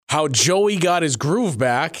how Joey got his groove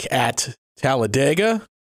back at Talladega,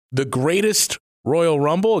 the greatest Royal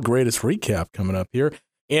Rumble, a greatest recap coming up here,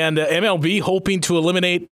 and MLB hoping to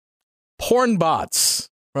eliminate porn bots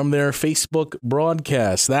from their Facebook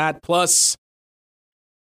broadcast. That plus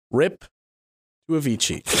rip to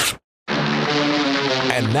Avicii.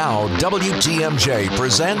 And now WTMJ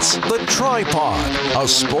presents The TryPod, a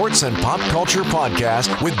sports and pop culture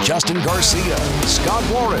podcast with Justin Garcia, Scott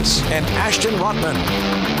Morris, and Ashton Rotman.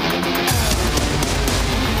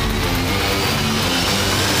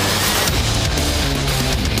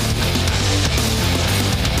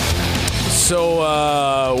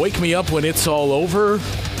 So, wake me up when it's all over,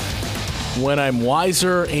 when I'm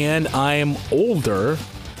wiser and I'm older.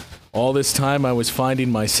 All this time I was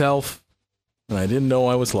finding myself, and I didn't know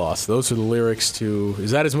I was lost. Those are the lyrics to,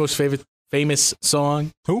 is that his most famous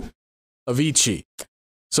song? Who? Avicii.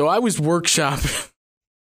 So I was workshopping,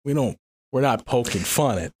 we're not poking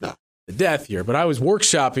fun at the death here, but I was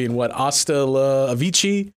workshopping what Hasta la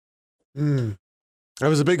Avicii. I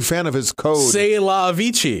was a big fan of his code. Say la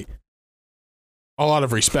Avicii. A lot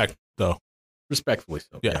of respect, though. Respectfully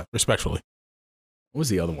so. Yeah, respectfully. What was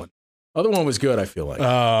the other one? Other one was good, I feel like.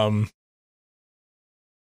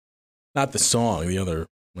 Not the song, the other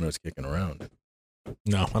one I was kicking around.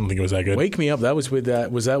 No, I don't think it was that good. Wake Me Up, that was with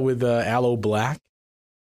Aloe Black?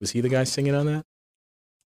 Was he the guy singing on that?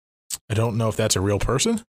 I don't know if that's a real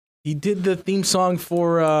person. He did the theme song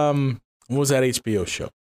for, what was that HBO show?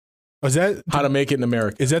 Was that How to Make It in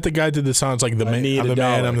America? Is that the guy that did the songs like I'm the man, Yeah.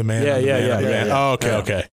 I'm the man. Oh,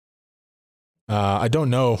 okay. I don't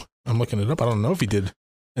know. I'm looking it up. I don't know if he did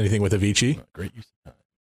anything with Avicii. Great use of time.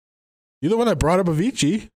 You're the one that brought up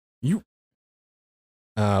Avicii.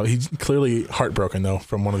 He's clearly heartbroken, though,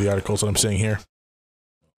 from one of the articles that I'm seeing here.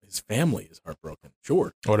 His family is heartbroken.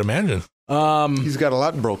 Sure. I would imagine. He's got a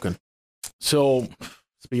lot broken. So,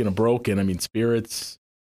 speaking of broken, I mean, spirits,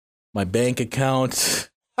 my bank account,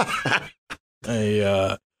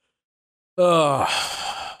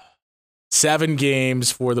 7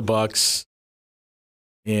 games for the Bucks,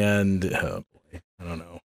 and oh boy, I don't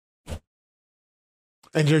know.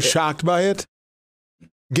 And you're shocked by it?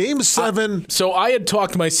 Game 7. So I had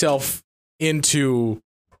talked myself into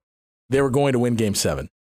they were going to win Game 7.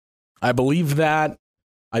 I believe that.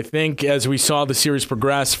 I think as we saw the series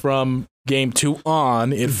progress from Game 2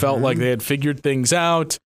 on, it felt like they had figured things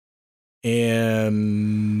out.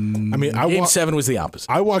 And I mean, Game 7 was the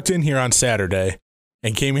opposite. I walked in here on Saturday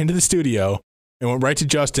and came into the studio and went right to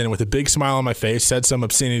Justin with a big smile on my face, said some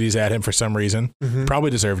obscenities at him for some reason.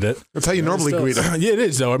 Probably deserved it. That's how you normally greet him. Yeah, it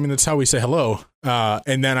is, though. I mean, that's how we say hello.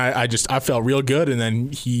 And then I felt real good. And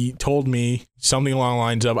then he told me something along the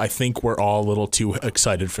lines of, I think we're all a little too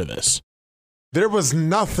excited for this. There was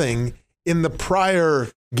nothing in the prior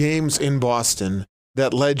games in Boston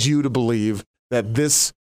that led you to believe that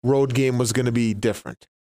this road game was going to be different,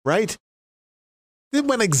 right? It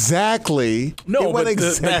went exactly. No, but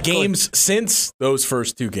the games since those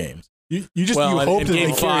first 2 games. You hoped that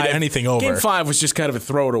they carried anything over. Game 5 was just kind of a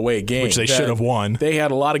throw-it-away game. Which they should have won. They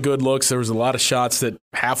had a lot of good looks. There was a lot of shots that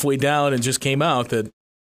halfway down and just came out that...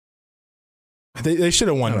 They should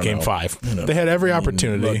have won Game 5. They had every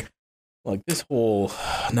opportunity. Like this whole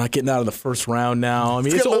not getting out of the first round now. I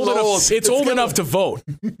mean, it's old enough. It's old enough to vote.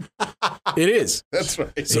 It is. That's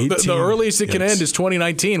right. So the earliest it can end is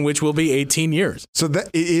 2019, which will be 18 years. So that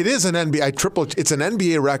it is an NBA. It's an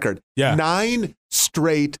NBA record. Yeah, 9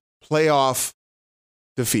 straight playoff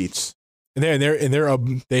defeats. And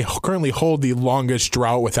they currently hold the longest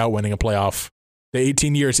drought without winning a playoff. The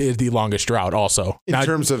 18 years is the longest drought, also in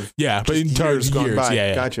terms of years gone by.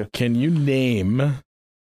 Yeah. Gotcha. Can you name?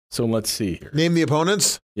 So let's see here. Name the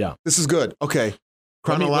opponents? Yeah. This is good. Okay.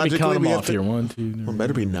 Chronologically, let me count them we off have here. 1, 2, 3. Well,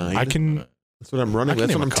 better be 9. That's what I'm running.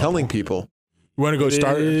 That's what I'm telling people. You want to go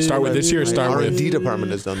start with this year or start with... R&D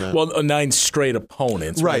department has done that. Well, 9 straight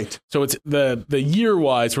opponents. Right. So it's the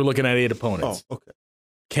year-wise, we're looking at 8 opponents. Oh, okay.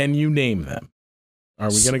 Can you name them? Are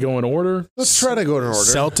we going to go in order? Let's try to go in order.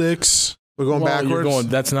 Celtics. We're going backwards?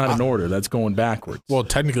 That's not in order. That's going backwards. Well,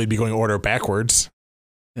 technically, it'd be going order backwards.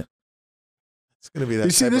 It's going to be that. You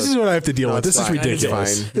see, this is what I have to deal with. This is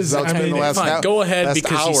ridiculous. Fine. Go ahead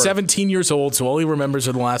because he's 17 years old, so all he remembers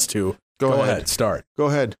are the last 2. Go ahead. Start. Go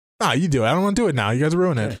ahead. Nah, you do it. I don't want to do it now. You guys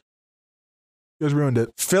ruined it. You guys ruined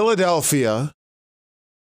it. Philadelphia.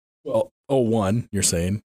 Well, 0-1, you're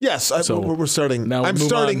saying. Yes, so we're starting. Now I'm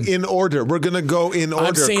starting in order. We're going to go in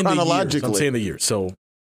order chronologically. I'm saying the year. So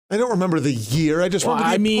I don't remember the year. I just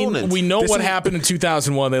remember the opponent. We know what happened in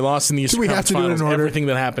 2001. They lost in the Eastern Conference Finals. Do we have to do it in order? Everything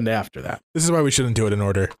that happened after that. This is why we shouldn't do it in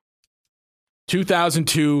order.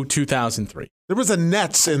 2002, 2003. There was a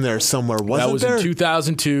Nets in there somewhere, wasn't That was there? in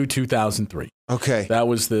 2002, 2003. Okay. That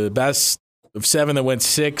was the best of 7 that went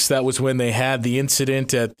 6. That was when they had the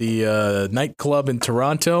incident at the nightclub in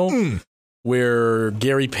Toronto where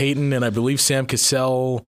Gary Payton and I believe Sam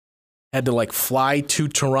Cassell had to fly to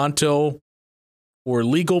Toronto for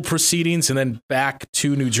legal proceedings and then back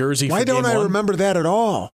to New Jersey. Why for don't game I one. remember that at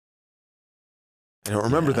all? I don't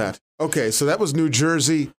remember that. Okay, so that was New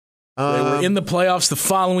Jersey. They were in the playoffs the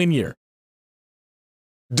following year.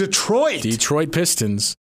 Detroit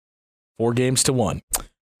Pistons, 4-1.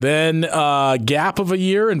 Then gap of a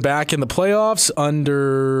year and back in the playoffs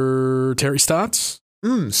under Terry Stotts.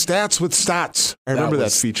 Stats with Stotts. I remember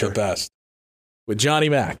that feature. The best. With Johnny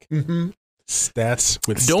Mac. Mm-hmm. Stats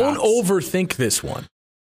with Don't Stotts. overthink this one.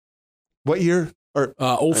 What year?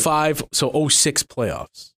 05, so 06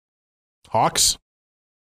 playoffs. Hawks?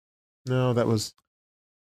 No, that was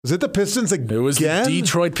it the Pistons again? It was the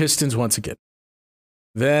Detroit Pistons once again.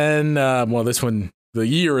 Then, this one, the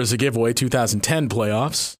year is a giveaway, 2010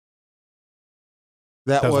 playoffs.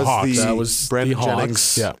 That was the Hawks. the That was Brandon the Jennings.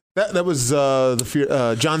 Hawks. Yeah. That was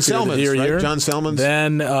John Selmans, right? year. John Selmans.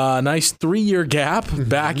 Then nice 3-year gap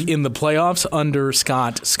back in the playoffs under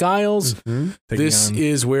Scott Skiles. This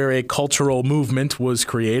is where a cultural movement was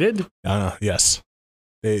created. Yes.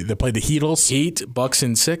 They played the Heatles. Heat, Bucks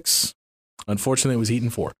in 6. Unfortunately, it was Heat in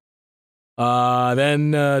 4.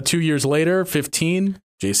 Then 2 years later, 15,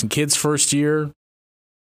 Jason Kidd's first year.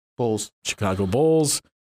 Bulls. Chicago Bulls.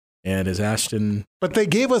 And as Ashton... But they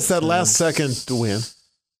gave us that last second to win.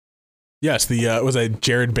 Yes, was a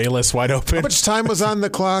Jared Bayless wide open. How much time was on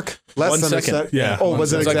the clock? Less 1 than second. a second. Yeah. Oh,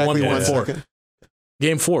 was it It was like exactly 1 1.4. second?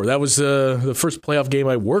 Game 4. That was the first playoff game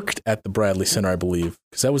I worked at the Bradley Center, I believe.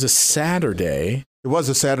 Because that was a Saturday. It was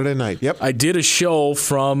a Saturday night. Yep. I did a show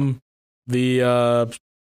from the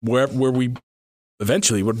where we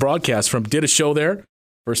eventually would broadcast from. Did a show there.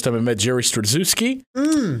 First time I met Jerry Strzerzewski.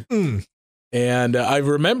 And I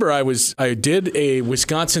remember I did a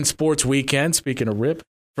Wisconsin sports weekend, speaking of Rip,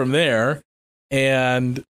 from there,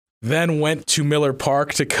 and then went to Miller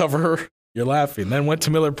Park to cover, you're laughing, then went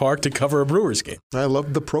to Miller Park to cover a Brewers game. I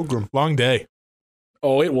loved the program. Long day.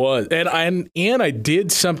 Oh, it was. And I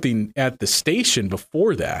did something at the station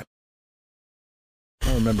before that. I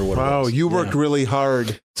don't remember what it was. Wow, you worked really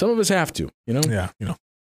hard. Some of us have to, you know? Yeah,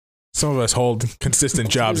 some of us hold consistent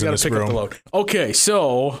jobs in this pick up the room. load. Okay,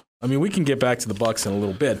 so, we can get back to the Bucks in a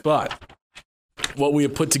little bit, but what we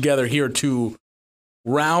have put together here to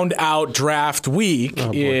round out draft week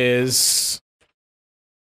is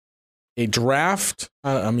a draft.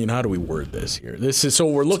 How do we word this here? So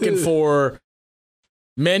we're looking for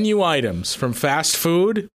menu items from fast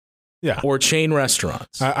food or chain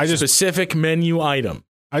restaurants. I just specific menu item.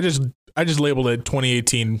 I just labeled it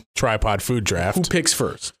 2018 TryPod food draft. Who picks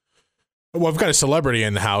first? Well, I've got a celebrity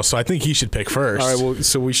in the house, so I think he should pick first. All right, well,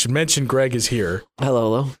 so we should mention Greg is here.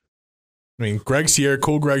 Hello. Greg's here.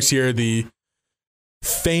 Cool Greg's here. The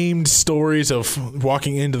famed stories of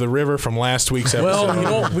walking into the river from last week's episode.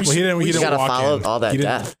 Well, he didn't gotta walk follow in. all that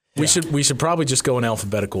death. We should probably just go in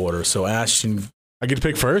alphabetical order. So Ashton, I get to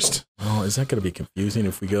pick first? oh, is that going to be confusing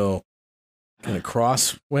if we go kind of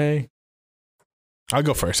cross way? I'll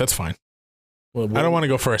go first. That's fine. Well, I don't want to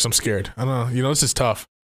go first. I'm scared. I don't know. This is tough.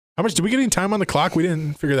 How much? Did we get any time on the clock? We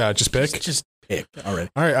didn't figure that out. Just pick? Just pick. All right.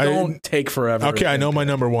 All right. Don't take forever. Okay, I know my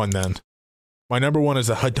number one then. My number one is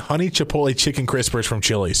the honey chipotle chicken crispers from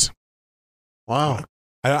Chili's. Wow.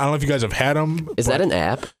 I don't know if you guys have had them. Is that an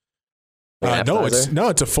app? No,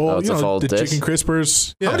 it's a full. It's a full the dish? chicken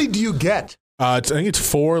crispers. Yeah. How many do you get? I think it's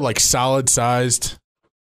 4 solid sized.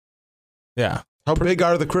 Yeah. How big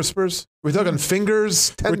are the crispers? We're talking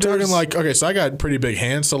fingers, tenders? We're talking so I got pretty big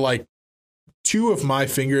hands. So 2 of my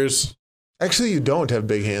fingers. Actually, you don't have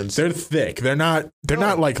big hands. They're thick. They're not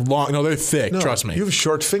long. No, they're thick. No, Trust me. You have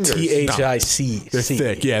short fingers. THIC. They're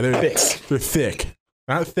thick. Yeah, they're thick. They're thick.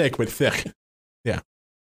 Not thick, but thick. Yeah.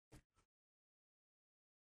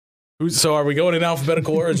 So are we going in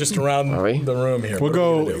alphabetical order or just around Are we? the room here? We'll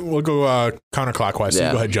go counterclockwise. So Yeah.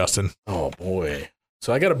 you go ahead, Justin. Oh boy.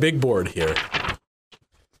 So I got a big board here.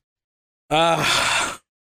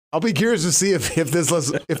 I'll be curious to see if this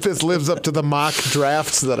lives up to the mock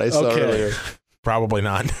drafts that I saw earlier. Probably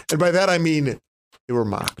not. And by that I mean they were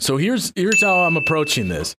mock. So here's how I'm approaching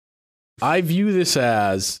this. I view this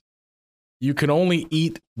as you can only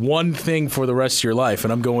eat one thing for the rest of your life,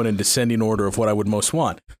 and I'm going in descending order of what I would most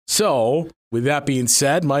want. So, with that being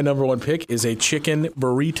said, my number one pick is a chicken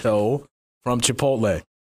burrito from Chipotle.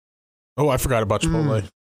 Oh, I forgot about Chipotle.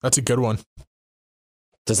 That's a good one.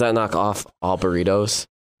 Does that knock off all burritos?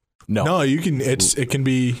 No, you can. It can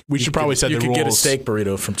be. We should probably set the rules. You can get a steak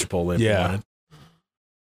burrito from Chipotle. Yeah,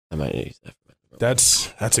 I might use that.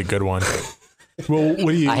 That's a good one. Well,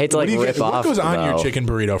 what do you? I hate to rip off. What goes on though. your chicken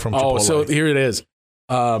burrito from Chipotle? Oh, so here it is.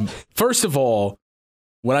 First of all,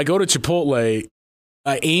 when I go to Chipotle,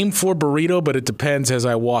 I aim for burrito, but it depends as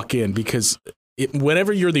I walk in because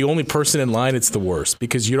whenever you're the only person in line, it's the worst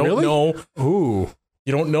because you don't know. Ooh.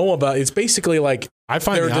 You don't know about it's basically like I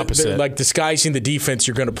find the opposite. They're like disguising the defense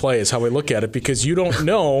you're going to play is how I look at it because you don't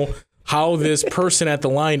know how this person at the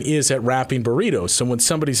line is at wrapping burritos. So when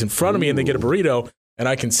somebody's in front of me and they get a burrito and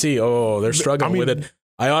I can see, they're struggling with it,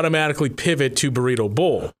 I automatically pivot to burrito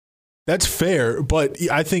bowl. That's fair, but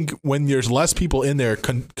I think when there's less people in there,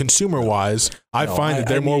 consumer-wise, I find that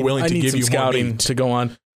they're more willing to give you more meat to go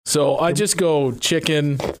on. So I just go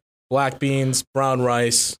chicken, black beans, brown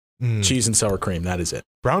rice, cheese and sour cream. That is it.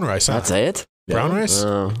 Brown rice. Huh? That's it? Brown rice?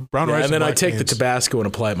 Brown rice. And then I take the Tabasco and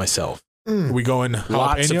apply it myself. Are we going jalapeno?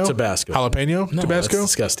 Lots of Tabasco. Jalapeno? No, Tabasco? that's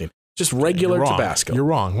disgusting. Just regular Tabasco. You're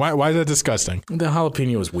wrong. Why is that disgusting? The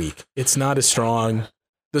jalapeno is weak. It's not as strong.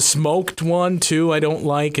 The smoked one, too, I don't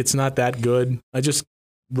like. It's not that good. I just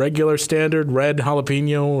regular standard red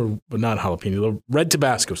jalapeno, but not jalapeno, the red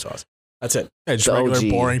Tabasco sauce. That's it. Yeah, just regular OG.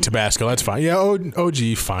 boring Tabasco. That's fine. Yeah,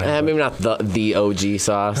 OG, fine. Maybe not the OG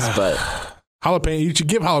sauce, but jalapeno. You should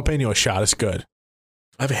give jalapeno a shot. It's good.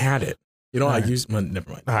 I've had it. Never mind.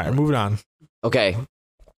 All right, moving on. okay.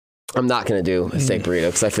 I'm not going to do a steak burrito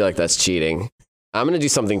because I feel like that's cheating. I'm going to do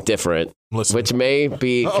something different, Listen. which may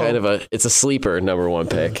be kind of it's a sleeper number one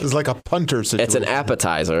pick. It's like a punter situation. It's an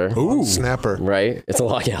appetizer, Ooh. Snapper. right? It's a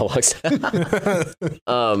lot. Yeah,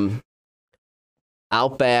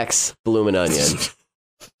 Outback's bloomin' onion.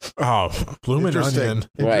 Oh, bloomin' onion.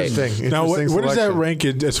 Right. Interesting. Now, what Interesting does that selection. rank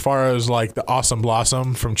it as far as like the Awesome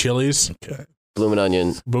Blossom from Chili's? Okay. Bloomin'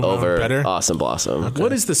 onion Bloomin' over better? Awesome Blossom.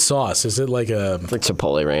 What is the sauce? Is it like a... It's like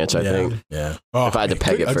Chipotle Ranch, I think. Yeah. Oh, If I had to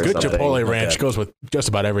peg it for a good something. Chipotle Okay. ranch goes with just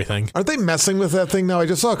about everything. Aren't they messing with that thing now? I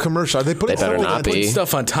just saw a commercial. Are they putting They better something not on- be.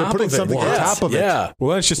 Stuff on top putting of it. something on Yes. top of it. Yeah.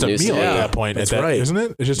 Well, that's just a New meal at salad. that point. That's at that, right. Isn't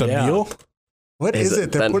it? It's just a Yeah. meal. What is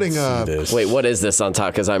it? They're Then- putting Wait, what is this on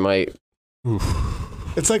top? Because I might.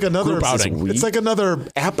 it's like another Group outing. it's like another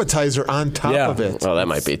appetizer on top Yeah. of it. Oh, that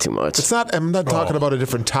might be too much. It's not. I'm not talking about a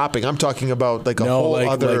different topping. I'm talking about like a whole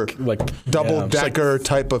other double decker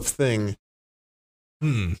type of thing. I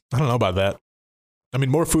don't know about that. I mean,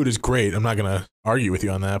 more food is great. I'm not going to argue with you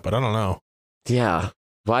on that, but I don't know. Yeah.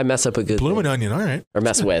 Why mess up a good Bloomin' thing? onion. All right. Or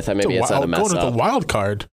mess with. Maybe it's not a mess going with up. the wild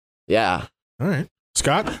card. Yeah. All right.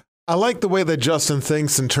 Scott? I like the way that Justin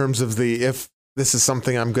thinks in terms of the if this is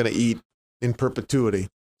something I'm going to eat in perpetuity.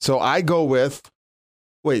 So I go with.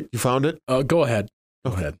 Wait, you found it? Go ahead.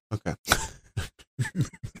 Go ahead. Okay.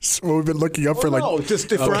 So we've been looking up for like. No,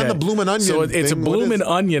 just if we're on the bloomin' onion. So it's a thing, what bloomin' is-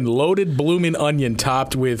 onion, loaded bloomin' onion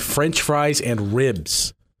topped with French fries and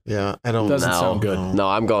ribs. Yeah, I don't. Doesn't No. sound good. No,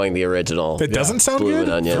 I'm going the original. That doesn't sound Bloomin' good?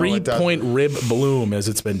 onion. it doesn't. 3-point rib bloom, as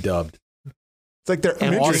it's been dubbed. It's like they're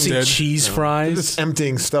I'm emptying, interested. Aussie cheese they're fries. just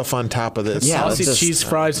emptying stuff on top of this. Yeah, Aussie it's just- cheese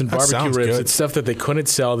fries and that barbecue sounds ribs. good. It's stuff that they couldn't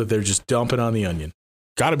sell that they're just dumping on the onion.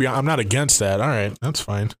 Gotta be. I'm not against that. All right. That's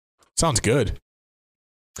fine. Sounds good.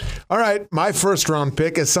 All right, my first round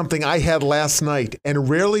pick is something I had last night, and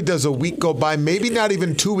rarely does a week go by, maybe not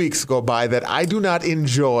even 2 weeks go by, that I do not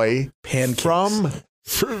enjoy Pancakes. from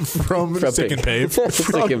From Sick and Pave.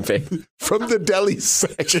 Sick and Pave. from the deli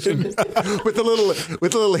section with a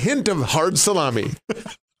little hint of hard salami.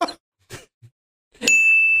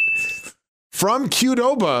 From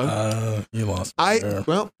Qdoba, You lost. me there.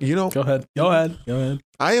 Go Go ahead.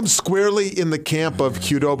 I am squarely in the camp of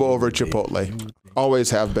Qdoba over Chipotle. Always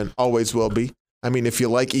have been, always will be. I mean, if you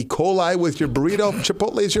like E. coli with your burrito,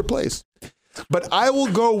 Chipotle is your place. But I will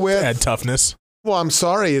go with. Add toughness. Well, I'm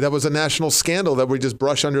sorry. That was a national scandal that we just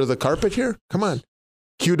brush under the carpet here. Come on.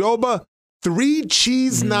 Qdoba, 3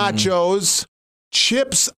 cheese nachos,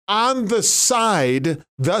 chips on the side.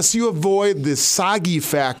 Thus, you avoid the soggy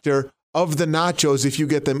factor of the nachos if you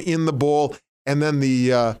get them in the bowl. And then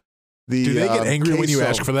the Do they get angry when you queso.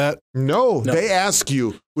 ask for that? No, they ask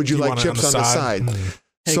you, would you like want it chips on the side?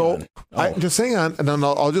 Hang So on. Oh. just hang on, and then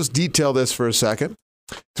I'll just detail this for a second.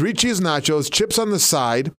 3 cheese nachos, chips on the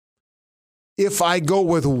side. If I go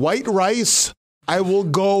with white rice, I will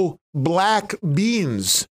go black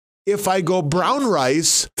beans. If I go brown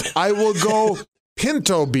rice, I will go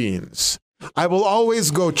pinto beans. I will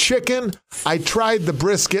always go chicken. I tried the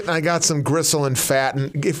brisket and I got some gristle and fat.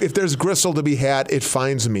 And if there's gristle to be had, it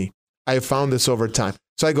finds me. I have found this over time.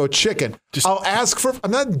 So I go chicken. I'll ask for.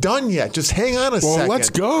 I'm not done yet. Just hang on a second. Let's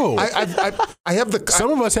go. I have the.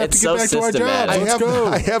 Some of us have It's to get so back to our systematic. jobs. Let's go.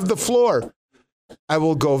 I have the floor. I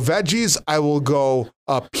will go veggies. I will go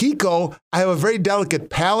pico. I have a very delicate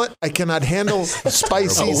palate. I cannot handle spicy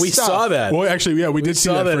stuff. We saw that. Well, actually, yeah, we did see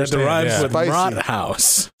that at first the hand, Rhymes yeah. with Spicy. Rot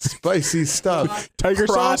House. Spicy stuff. Tiger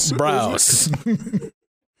sauce? Browse.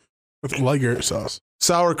 With liger sauce.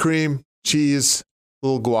 Sour cream, cheese,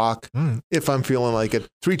 little guac, if I'm feeling like it.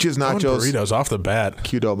 3 cheese nachos. Burritos off the bat.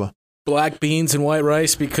 Qdoba. Black beans and white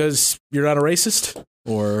rice because you're not a racist?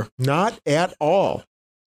 Or Not at all.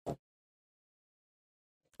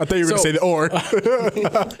 I thought you were going to say the or.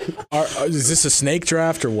 is this a snake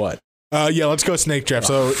draft or what? Yeah, let's go snake draft.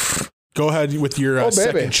 So go ahead with your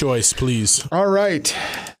second choice, please. All right.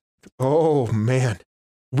 Oh, man.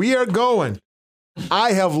 We are going.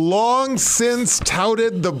 I have long since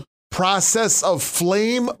touted the process of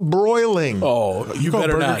flame broiling. Oh, you go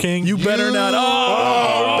better Burger not. King? You better not.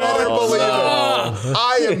 Oh, You better believe it.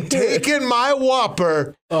 I am taking my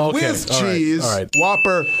Whopper with All right. cheese. All right.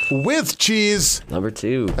 Whopper with cheese. Number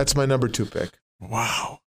 2. That's my number 2 pick.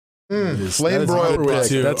 Wow. Flame broiled good pick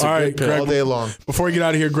pick. That's a All good right, pick. Greg, all day long. before we get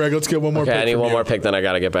out of here, Greg, let's get one more Okay, pick. I need from one you. more pick, then I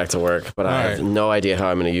got to get back to work. But I have right. no idea how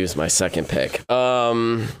I'm going to use my second pick.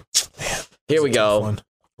 Here we go.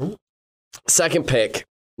 One. Second pick.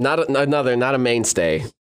 Not a mainstay.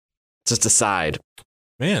 Just a side.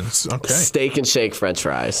 Man, okay. Steak and shake French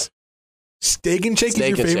fries. Steak and shake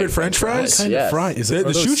Steak is your and favorite shake French French fries? fries. Yes. Fry? Is They're it the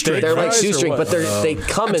are those shoestring steak They're like fries or shoestring, what? but they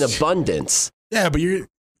come in abundance. Yeah, but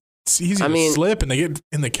it's easy I to mean- slip, and they get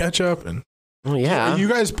in the ketchup. And Oh, yeah. Are you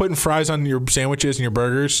guys putting fries on your sandwiches and your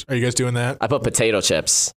burgers? Are you guys doing that? I put potato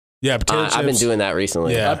chips. Yeah, potato chips. I've been doing that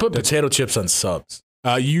recently. Yeah. I put potato chips on subs.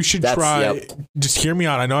 You should That's- try. yep. Just hear me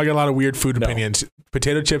out. I know I got a lot of weird food opinions.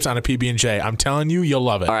 Potato chips on a PB&J. I'm telling you, you'll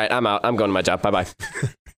love it. All right, I'm out. I'm going to my job. Bye-bye.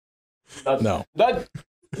 No. Done.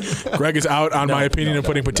 Greg is out on my opinion of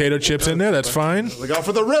putting potato chips in there. That's fine. Look out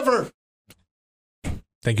for the river.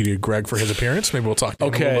 Thank you to Greg for his appearance. Maybe we'll talk to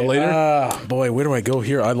him a Okay. little bit later. Boy, where do I go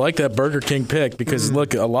here? I like that Burger King pick because,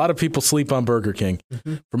 look, a lot of people sleep on Burger King.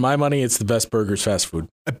 For my money, it's the best burgers fast food.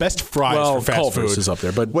 Best fries Well, for fast Culver's food. is up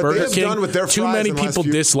there, but What they Burger have King, done with their too fries many in the last people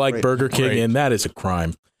few- dislike Right. Burger King, Right. and that is a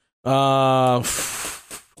crime.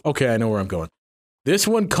 Okay, I know where I'm going. This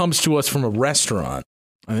one comes to us from a restaurant.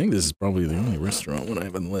 I think this is probably the only restaurant one I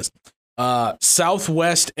have on the list.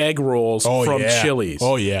 Southwest egg rolls from yeah. Chili's.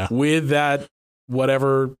 Oh, yeah. With that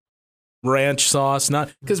whatever ranch sauce,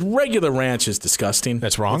 not because regular ranch is disgusting.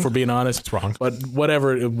 That's wrong. If we're being honest, It's wrong. but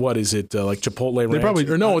whatever. What is it? Like Chipotle ranch? probably-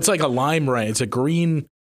 or no, it's like a lime ranch. It's a green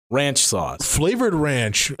ranch sauce. Flavored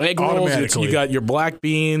ranch. Egg rolls. automatically. You got your black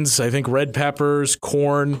beans. I think red peppers,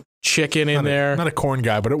 corn, chicken in there. Not a corn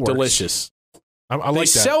guy, but it works. Delicious. I They like that.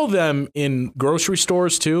 sell them in grocery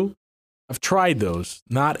stores too. I've tried those.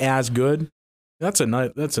 Not as good. That's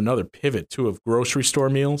another pivot too of grocery store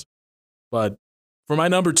meals. But for my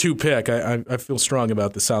number 2 pick, I feel strong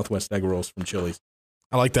about the Southwest egg rolls from Chili's.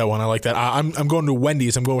 I like that one. I like that. I'm going to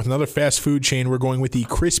Wendy's. I'm going with another fast food chain. We're going with the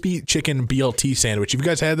crispy chicken BLT sandwich. Have you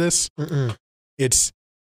guys had this? Mm-mm. It's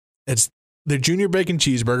the junior bacon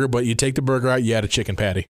cheeseburger, but you take the burger out, you add a chicken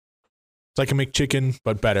patty. It's like a McChicken,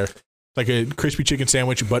 but better. It's like a crispy chicken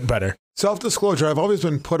sandwich, but better. Self-disclosure, I've always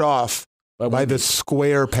been put off by the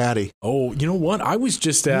square patty. Oh, you know what? I was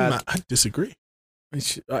just at I disagree.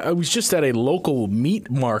 I was just at a local meat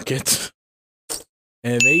market,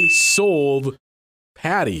 and they sold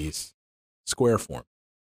patties square form.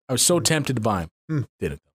 I was so tempted to buy them.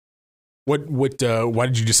 Didn't. What? Why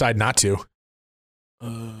did you decide not to?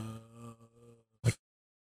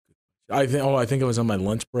 I think I was on my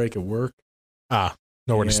lunch break at work.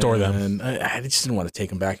 Nowhere to store them. And I just didn't want to take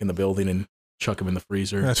them back in the building and chuck them in the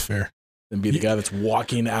freezer That's fair. and be the guy that's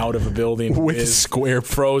walking out of a building With with square.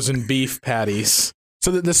 frozen beef patties.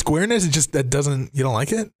 So the squareness is just that doesn't. You don't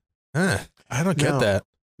like it? I don't get No. that.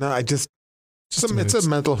 No, I just Just it's a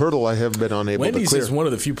mental hurdle I have been unable to Wendy's clear. is one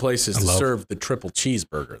of the few places to love- serve the triple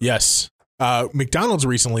cheeseburger. Yes. McDonald's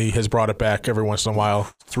recently has brought it back every once in a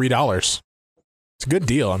while. $3. It's a good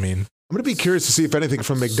deal. I mean, I'm going to be curious to see if anything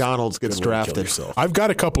from McDonald's gets Good way to kill drafted. yourself. I've got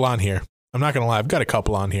a couple on here. I'm not gonna lie. I've got a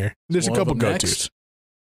couple on here. There's One a of couple them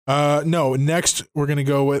go-tos. No, next we're going to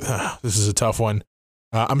go with, this is a tough one.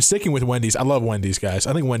 I'm sticking with Wendy's. I love Wendy's, guys.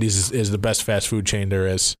 I think Wendy's is the best fast food chain there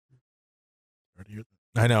is.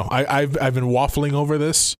 I know. I've been waffling over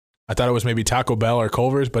this. I thought it was maybe Taco Bell or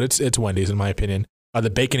Culver's, but it's Wendy's in my opinion. The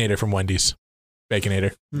Baconator from Wendy's.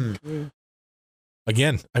 Baconator.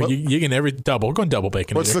 Again, you can every double. We're going double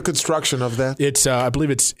Baconator. What's the construction of that? It's I believe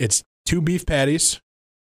it's 2 beef patties.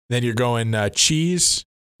 Then you're going cheese,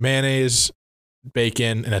 mayonnaise,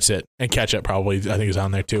 bacon, and that's it. And ketchup probably I think is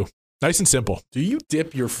on there too. Nice and simple. Do you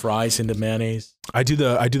dip your fries into mayonnaise? I do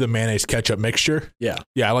the mayonnaise ketchup mixture. Yeah,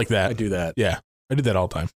 Yeah, I like that. I do that. Yeah. I do that all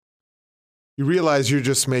the time. You realize you're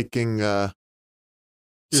just making.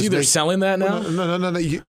 See, they're selling that now? No.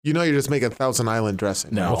 You know you're just making Thousand Island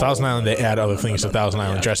dressing. Well, Thousand Island, they add other things to Thousand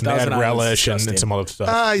Island dressing. They add relish and some other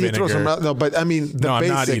stuff. You throw some. No, but I mean, the I'm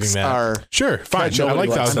not eating basics that. are. Sure, fine. I like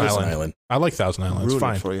Thousand Island. Island. I like Thousand Island. It's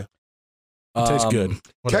fine. For you. It tastes good.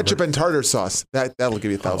 Whatever. Ketchup and tartar sauce. That'll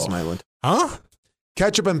give you Thousand Island. Huh?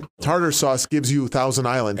 Ketchup and tartar sauce gives you Thousand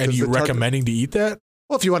Island. And you recommending to eat that?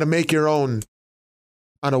 Well, if you want to make your own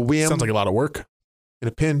on a whim. Sounds like a lot of work. In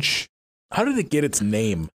a pinch. How did it get its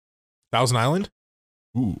name? Thousand Island?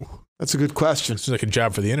 Ooh. That's a good question. This is like a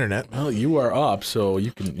job for the internet. Well, you are up, so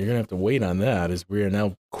you're gonna have to wait on that as we are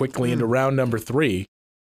now quickly into round number 3.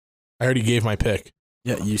 I already gave my pick.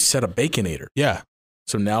 Yeah, you said a Baconator. Yeah.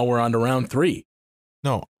 So now we're on to round 3.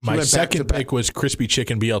 No, my second pick was crispy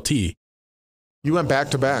chicken BLT. You went back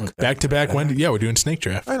to back. Back to back Wendy's. Yeah, we're doing snake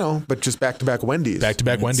draft. I know, but just back to back Wendy's. Back to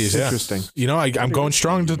back Wendy's. Yeah. Interesting. You know, I'm going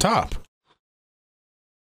strong to the top.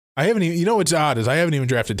 I haven't even. You know what's odd is I haven't even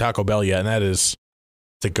drafted Taco Bell yet, and that is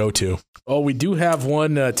the go-to. Oh, we do have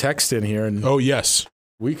one text in here, and oh yes,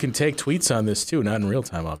 we can take tweets on this too, not in real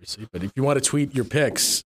time, obviously. But if you want to tweet your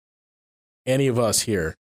picks, any of us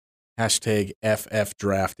here, hashtag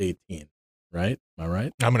FFDraft18. Right? Am I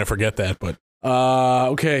right? I'm gonna forget that, but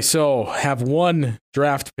okay. So have one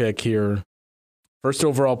draft pick here. First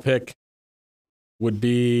overall pick would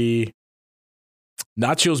be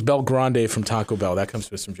Nachos Bel Grande from Taco Bell. That comes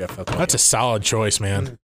to us from Jeff Falcone. That's a solid choice,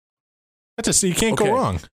 man. You can't go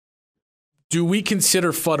wrong. Do we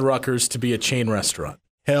consider Fuddruckers to be a chain restaurant?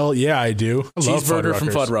 Hell yeah, I do. I love Cheeseburger from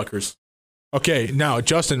Fuddruckers. Fuddruckers. Okay, now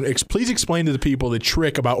Justin, please explain to the people the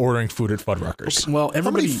trick about ordering food at Fuddruckers. Well, how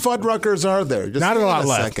many Fuddruckers are there? Just not a lot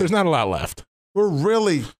left. There's not a lot left. They're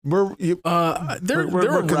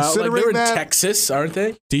considering in Texas, aren't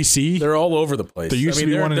they? DC. They're all over the place. There used to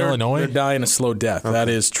be one in Illinois. They're dying a slow death. Okay. That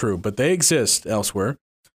is true, but they exist elsewhere.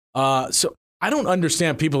 So I don't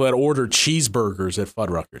understand people that order cheeseburgers at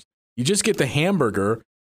Fuddruckers. You just get the hamburger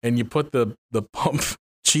and you put the pump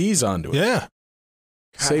cheese onto it. Yeah.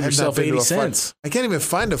 Save yourself 80 cents. I can't even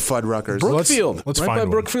find a Fuddruckers. Brookfield. Let's right find by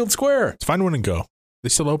one. Brookfield Square. Let's find one and go. They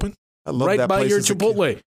still open? I love right that by place your as a kid.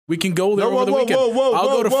 Chipotle. We can go there over the weekend. I'll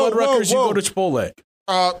go to Fuddruckers. You go to Chipotle.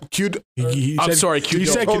 I'm sorry, Qdoba. He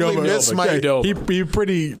said totally missed my He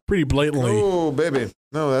pretty blatantly. Oh, baby.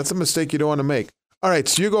 No, that's a mistake you don't want to make. All right,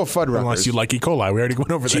 so you go Fuddruckers. Unless you like E. coli. We already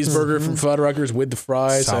went over this. Cheeseburger from Fuddruckers with the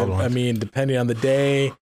fries. I mean, depending on the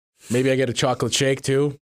day, maybe I get a chocolate shake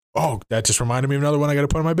too. Oh, that just reminded me of another one I got to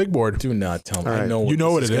put on my big board. Do not tell me. Right. I know you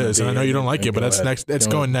know what it is, and I know you don't like it, but that's next. It's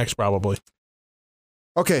going next probably.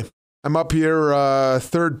 Okay, I'm up here,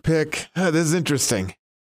 third pick. This is interesting.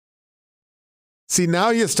 See, now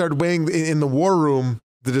you start weighing in the war room.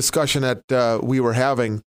 The discussion that we were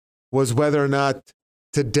having was whether or not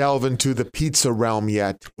to delve into the pizza realm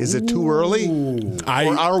yet. Is it too early?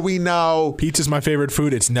 Or are we now? Pizza's my favorite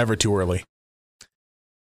food. It's never too early.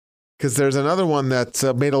 Because there's another one that's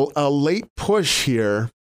made a late push here.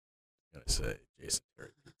 I gotta say, Jason Terry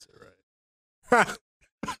pizza, right?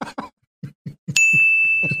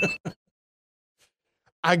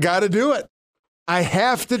 I got to do it. I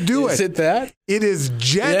have to do it. Is it that? It is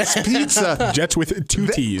Jets Pizza. Jets with 2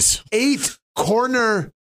 T's. 8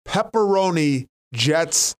 corner pepperoni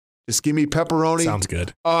Jets. Just give me pepperoni. Sounds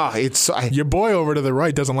good. Your boy over to the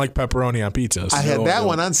right doesn't like pepperoni on pizzas. I had that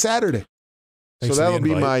one on Saturday. Thanks so that'll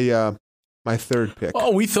be my third pick.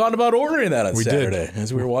 Oh, we thought about ordering that on Saturday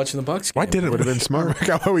as we were watching the Bucs game. Why didn't it? Would have been smart.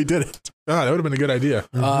 Why we did it? Oh, that would have been a good idea.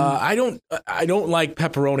 I don't like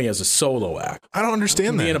pepperoni as a solo act. I don't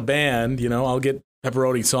understand that. In a band, I'll get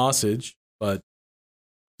pepperoni sausage, but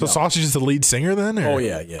so sausage is the lead singer then? Or? Oh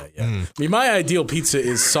yeah. I mean, my ideal pizza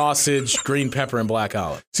is sausage, green pepper, and black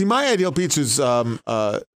olive. See, my ideal pizza is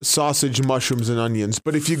sausage, mushrooms, and onions.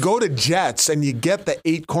 But if you go to Jets and you get the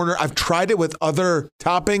 8 corner, I've tried it with other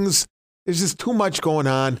toppings. There's just too much going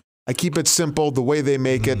on. I keep it simple the way they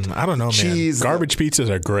make it. I don't know, cheese, man. Garbage pizzas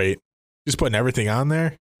are great. Just putting everything on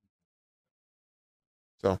there.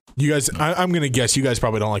 So you guys, I'm going to guess you guys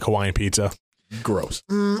probably don't like Hawaiian pizza. Gross.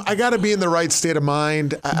 I got to be in the right state of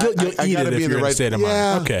mind. You'll eat it if you're in the right state of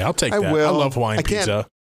mind. Okay, I'll take that. I love Hawaiian pizza.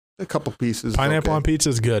 A couple pieces. Pineapple on pizza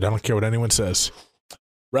is good. I don't care what anyone says.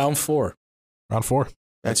 Round 4.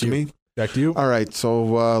 Back to me. Back to you. All right. So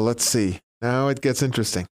let's see. Now it gets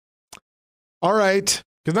interesting. All right.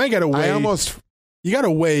 Because now you got to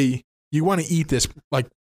weigh. You want to eat this like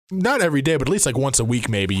not every day, but at least like once a week.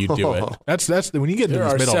 Maybe you do it. That's when you get into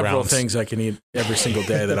these middle rounds. There are several things I can eat every single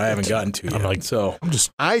day that I haven't gotten to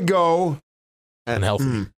yet. I go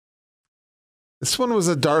unhealthy. This one was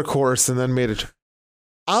a dark horse and then made it.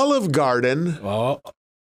 Olive Garden, Oh,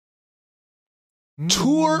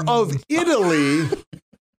 tour of Italy,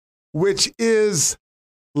 which is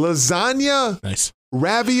lasagna, Nice.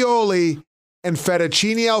 ravioli, and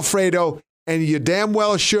fettuccine Alfredo. And you're damn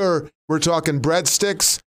well sure we're talking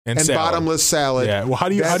breadsticks and salad. bottomless salad. Yeah. Well, how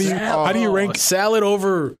do you rank? salad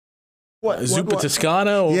over What? zuppa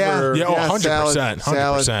Toscana over? Yeah. Yeah, 100%. salad.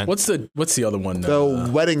 100%. What's the other one? The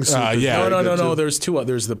wedding soup. is yeah. very No. good, too. There's two.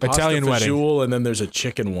 There's the pasta Italian wedding. fagioli, and then there's a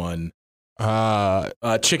chicken one.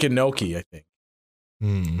 Chicken gnocchi, I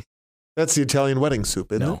think. That's the Italian wedding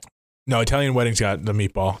soup, isn't No. it? No, Italian wedding's got the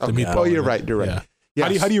meatball. The Okay. meatball. Oh, you're in it. right. You're right. Yeah.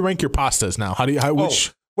 Yes. How do you rank your pastas now?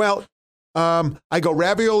 Which? Well, I go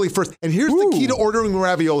ravioli first. And here's the key to ordering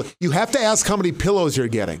ravioli. You have to ask how many pillows you're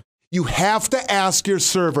getting. You have to ask your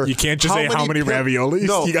server. You can't just say how many raviolis.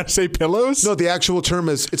 No. You got to say pillows. No, the actual term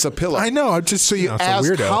is it's a pillow. I know. I'm just So you it's a ask,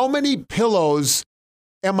 weirdo. how many pillows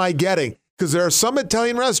am I getting? Because there are some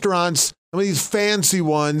Italian restaurants, some of these fancy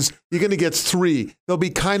ones, you're going to get 3. They'll be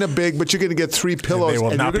kind of big, but you're going to get 3 pillows. They will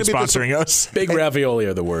and not you're be gonna sponsoring us. Big ravioli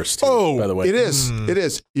are the worst. Too, by the way, It is. It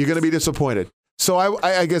is. You're going to be disappointed. So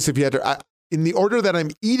I guess if you had to, in the order that I'm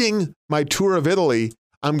eating my tour of Italy,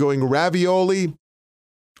 I'm going ravioli,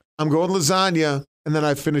 I'm going lasagna, and then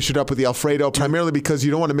I finish it up with the Alfredo, primarily because you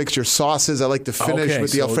don't want to mix your sauces. I like to finish Okay,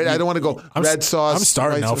 with the so Alfredo. I don't want to go red sauce. I'm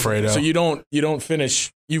starting white sauce. Alfredo. So you don't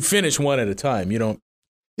finish. You finish one at a time. You don't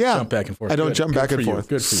Yeah. jump back and forth. I don't Good. jump Good back for and you. forth.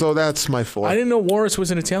 Good for So you. that's my 4. I didn't know Walrus was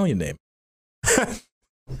an Italian name.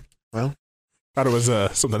 Well, thought it was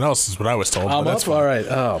something else. Is what I was told. I'm but that's up. fine. All right.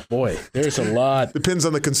 Oh boy, there's a lot. depends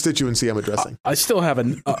on the constituency I'm addressing. I still have I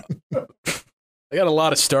got a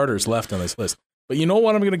lot of starters left on this list. But you know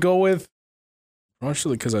what I'm going to go with?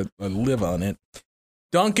 Partially because I live on it.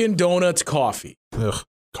 Dunkin' Donuts coffee. Ugh,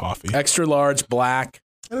 coffee. Extra large, black.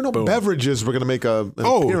 I don't know. Boom. Beverages, we're going to make an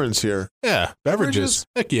appearance here. Yeah, beverages.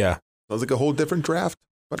 Heck yeah. Sounds like a whole different draft.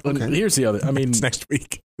 But And okay. here's the other. I mean, It's next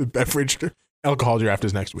week. The beverage alcohol draft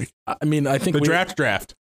is next week. I think The draft.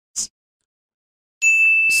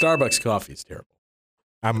 Starbucks coffee is terrible.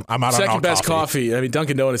 I'm out on all Second best coffee. coffee. I mean,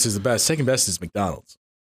 Dunkin' Donuts is the best. Second best is McDonald's.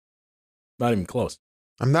 Not even close.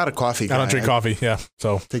 I'm not a coffee guy. I don't drink coffee. Yeah,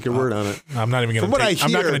 so Take your word on it. I'm not even going From what to. I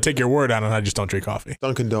I'm not hear- going to take your word on it. I just don't drink coffee.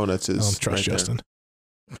 Dunkin' Donuts I is. don't trust right there. Justin.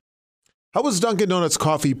 How was Dunkin' Donuts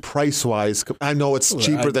coffee price wise? I know it's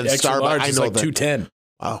cheaper than Extra Starbucks. large I is know like that. $2.10.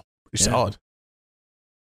 Wow. Pretty Yeah. solid.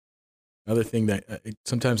 Another thing that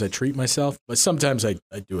sometimes I treat myself, but sometimes I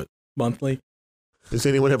do it monthly. Has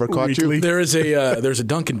anyone ever caught you? Weekly. There's a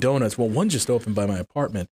Dunkin' Donuts. Well, one just opened by my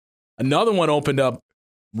apartment. Another one opened up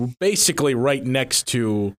basically right next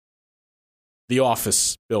to the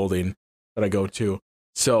office building that I go to.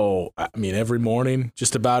 So, I mean,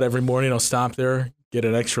 just about every morning, I'll stop there, get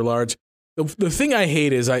an extra large. The thing I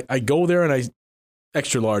hate is I go there and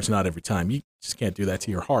extra large, not every time. You just can't do that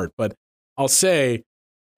to your heart. But I'll say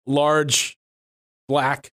large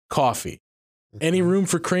black coffee. Any room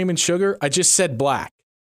for cream and sugar? I just said black.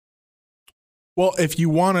 Well, if you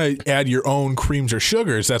want to add your own creams or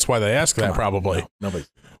sugars, that's why they ask that. Come on, Probably. no, nobody.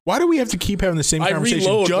 Why do we have to keep having the same I conversation?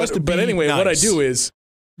 reload, just to but be anyway, what I nice? do is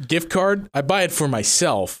gift card. I buy it for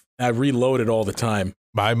myself. I reload it all the time.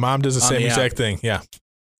 My mom does the On same the app. exact thing. Yeah,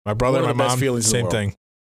 my brother, One my of the best mom, feelings in the same world. thing.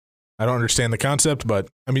 I don't understand the concept, but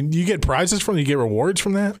I mean, you get prizes from it, you get rewards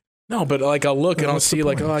from that. No, but like I'll look Then and I'll what's the see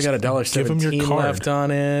like, point? oh, I got Give 'em your $1.17 card. left on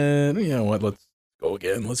it. You know what? Let's go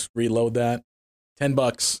again. Let's reload that.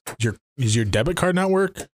 $10. Is your debit card not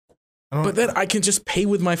work? I don't, But then I can just pay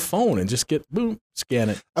with my phone and just get boom, scan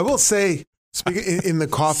it. I will say, speaking in the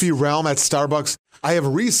coffee realm at Starbucks, I have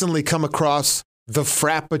recently come across the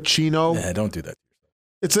Frappuccino. Nah, don't do that.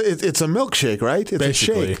 It's a milkshake, right? It's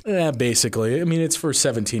basically, a shake. Yeah, basically. I mean, it's for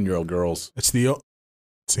 17-year-old girls. it's the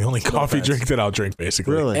only coffee offense. drink that I'll drink.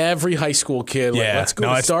 Basically, Really? Every high school kid, like, Yeah. let's go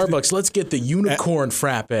No, to it's- Starbucks. Let's get the unicorn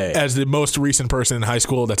frappe. as the most recent person in high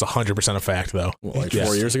school, that's 100% a fact, though. Well, like Yes.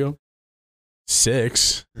 4 years ago?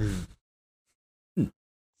 6. Mm.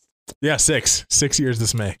 Yeah, 6. 6 years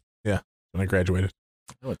this May. Yeah, when I graduated.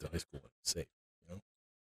 I went to high school. Safe.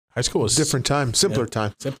 High school was Different time, simpler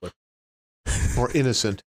time, Simpler. more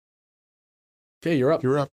innocent. Okay, you're up.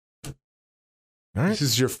 You're up. All right. This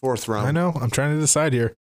is your 4th round. I know. I'm trying to decide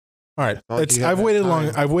here. All right. Thought you had I've waited that long.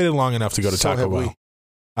 time. I've waited long enough to go to So Taco have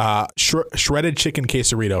Bell. Shredded chicken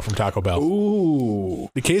quesarito from Taco Bell. Ooh.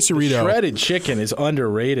 The quesarito. Shredded chicken is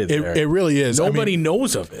underrated there. It really is. Nobody I mean,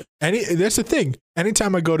 knows of it. that's the thing.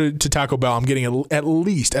 Anytime I go to Taco Bell, I'm getting at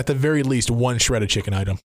the very least, one shredded chicken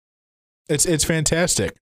item. It's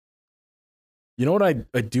fantastic. You know what I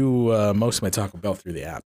do most of my Taco Bell through the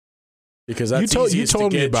app because that's You told easiest me to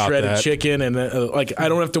get about shredded that. chicken and like I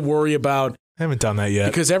don't have to worry about I haven't done that yet.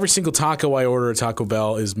 Because every single taco I order at Taco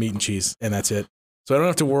Bell is meat and cheese, and that's it. So I don't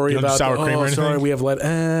have to worry You don't do about sour cream or anything? Sorry, we have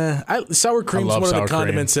sour cream is love one of sour the cream.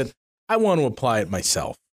 condiments that I want to apply it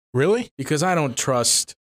myself Really? because I don't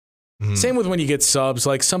trust. Mhm. Same with when you get subs.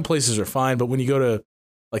 Like some places are fine, but when you go to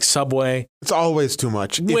like Subway, It's always too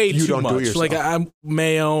much. way if you too don't much. do it yourself. Like I'm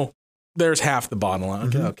mayo. There's half the bottle.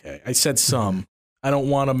 Okay, I said some. I don't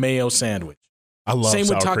want a mayo sandwich. I love Same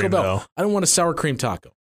sour with Taco cream, Bell. though. I don't want a sour cream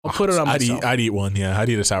taco. I'll put it on myself. I'd eat one. Yeah, I'd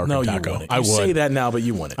eat a sour No, cream you taco. wouldn't. I You would. say that now, but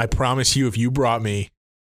you wouldn't. I promise you, if you brought me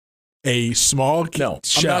a small No,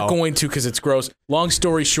 shell, I'm not going to because it's gross. Long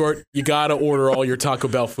story short, you got to order all your Taco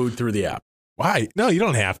Bell food through the app. Why? No, you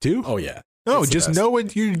don't have to. Oh, yeah. no, it's the just best. know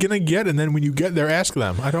what you're gonna get, and then when you get there, ask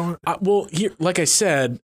them. I don't. Well, here, like I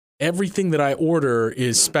said, everything that I order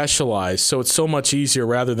is specialized, so it's so much easier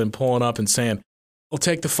rather than pulling up and saying, I'll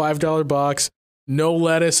take the $5 box, no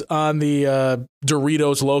lettuce on the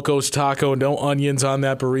Doritos Locos taco, no onions on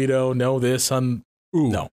that burrito, no this on... Ooh,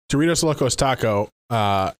 No. Doritos Locos Taco,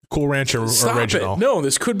 Cool Ranch Stop original. it. No,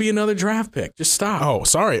 this could be another draft pick. Just stop. Oh,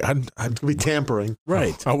 sorry. It could be tampering.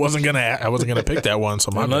 Right. I wasn't gonna pick that one.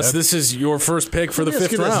 So my Unless bad. this is your first pick for the Let me ask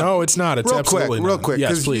fifth you this. round. No, it's not. It's absolutely real not. quick.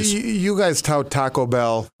 Yes, 'cause please. You guys tout Taco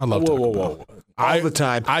Bell I love Taco Bell. all the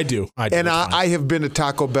time. I do. And It's fine. I have been to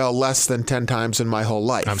Taco Bell less than 10 times in my whole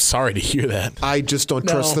life. I'm sorry to hear that. I just don't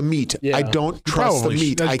trust the meat. Yeah. I don't trust the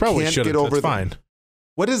meat. I probably can't shouldn't. get over That's fine.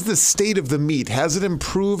 What is the state of the meat? Has it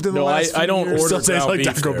improved in the No, last I few don't years? order Still tastes ground like beef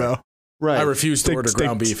Taco there. Bell. Right. I refuse to Stick- order stick-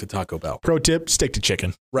 ground beef at Taco Bell. Pro tip: stick to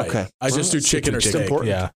chicken. Right. Okay. I just do Stick chicken to or chicken. steak. Important.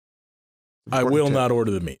 Yeah. I will not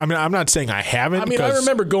order the meat. I mean, I'm not saying I haven't. I mean, I because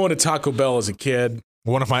remember going to Taco Bell as a kid,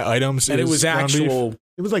 one of my items and it is was ground beef. actual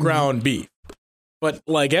It was like ground beef. But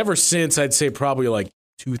like ever since, I'd say probably like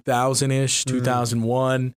 2000-ish,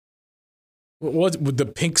 2001. What with the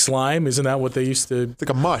pink slime? Isn't that what they used to It's like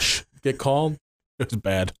a mush. get called? It was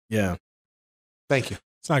bad. Yeah. Thank you.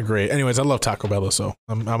 It's not great. Anyways, I love Taco Bell, so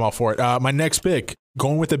I'm all for it. My next pick,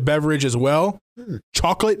 going with the beverage as well,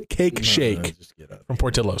 chocolate cake shake from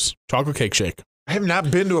Portillo's. Chocolate cake shake. I have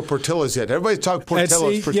not been to a Portillo's yet. Everybody's talking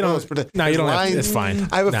Portillo's. See, you know, Portillo's. no, you don't have Lines. to. It's fine.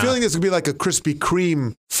 I have a Nah. feeling this would be like a Krispy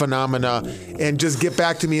Kreme phenomena, and just get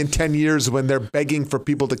back to me in 10 years when they're begging for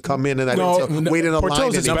people to come in and I don't have to wait in a Portillo's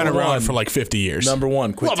line. has been Number around one. for like 50 years. Number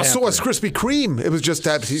one. Quit Well, but so was Krispy Kreme. It was just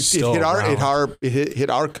that it Still hit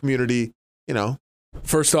our community. You know,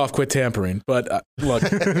 First off, quit tampering. But look,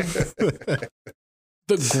 the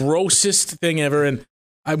grossest thing ever, and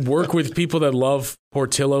I work with people that love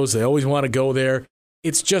Portillo's. They always want to go there.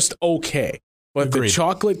 It's just okay. But Agreed. the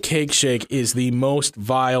chocolate cake shake is the most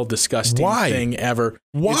vile, disgusting Why? thing ever.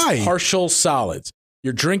 Why? It's partial solids.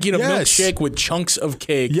 You're drinking a Yes. milkshake with chunks of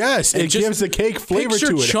cake. Yes, And it just gives the cake flavor picture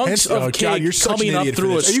to it. chunks And- of oh, cake God, you're such coming an up idiot for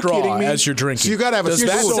through a this. Are you straw kidding me? as you're drinking. So you gotta have a Does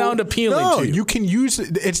that spoon. sound appealing No, to you? you can use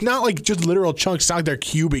it's not like just literal chunks. It's not like they're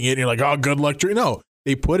cubing it and you're like, oh, good luck. No,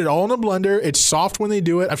 they put it all in a blender. It's soft when they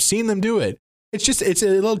do it. I've seen them do it. It's a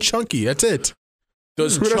little chunky. That's it.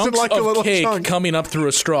 Does Who doesn't chunks like a of little cake chunk? coming up through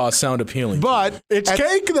a straw sound appealing? but It's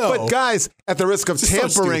cake, though. But guys, at the risk of This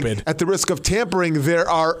is so tampering, there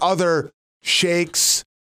are other shakes.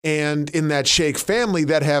 And in that shake family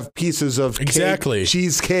that have pieces of cake, Exactly.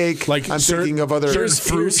 cheesecake. Like I'm certain- thinking of other certain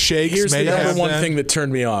fruit shakes Here's may the number have one that. thing that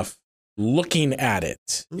turned me off. Looking at it.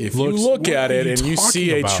 If Looks- you look what at are it you and you talking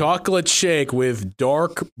see a about? chocolate shake with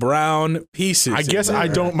dark brown pieces, I guess in I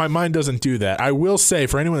there, don't. My mind doesn't do that. I will say,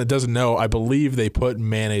 for anyone that doesn't know, I believe they put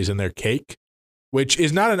mayonnaise in their cake, which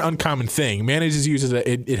is not an uncommon thing. Mayonnaise is used as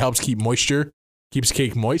it helps keep moisture, keeps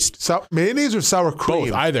cake moist. mayonnaise or sour cream.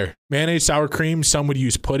 Both, either mayonnaise, sour cream. Some would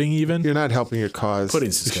use pudding even. You're not helping your cause.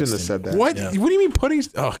 Pudding's You shouldn't have said that. What? Yeah. What do you mean pudding?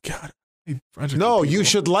 Oh God. No, you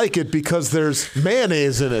should like it because there's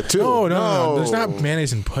mayonnaise in it too. No. There's not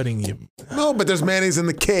mayonnaise in pudding. No, but there's mayonnaise in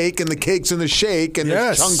the cake, and the cake's in the shake, and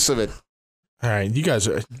Yes. there's chunks of it. All right, you guys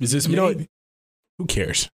are. Is this You know me? what? Who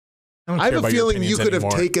cares? don't I care have a about your feeling you opinions could have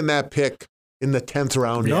anymore. taken that pick in the 10th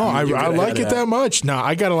round. No, Yeah, I you could've like had it that. that much. No,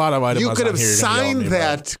 I got a lot of items. You could on have here you're gonna yell at me signed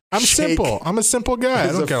about. that. I'm shake simple. I'm a simple guy. I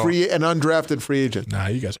as don't a care. an undrafted free agent. Nah,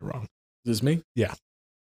 you guys are wrong. Is this me? Yeah.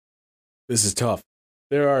 This is tough.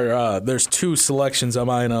 There's two selections I'm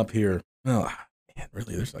eyeing up here. Oh, man,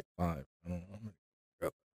 really? There's like 5. I don't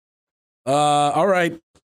know. All right.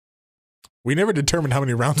 We never determined how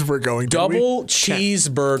many rounds we're going. did we? Double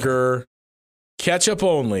cheeseburger, ketchup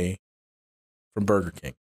only from Burger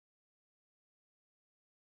King.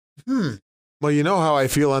 Well, you know how I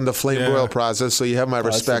feel on the flame Yeah. broil process, so you have my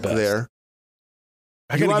that's the respect best. there.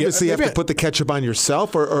 I You gotta obviously get, have to put the ketchup on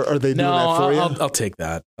yourself, or are they doing No, that for you? I'll take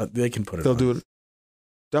that. They can put it They'll on. do it.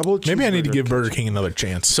 Double cheeseburger. Maybe I need to give Burger King another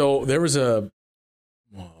chance. So there was a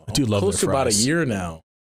I do love close to their about a fries. year now.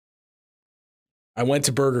 I went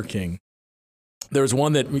to Burger King. There's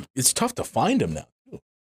one that it's tough to find them now.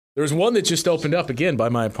 There's one that just opened up again by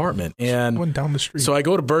my apartment, and One down the street. so I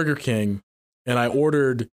go to Burger King and I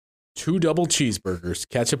ordered 2 double cheeseburgers,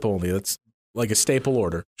 ketchup only. That's like a staple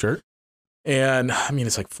order. Sure. And I mean,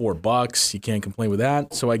 it's like $4. You can't complain with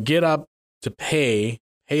that. So I get up to pay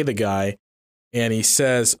the guy, and he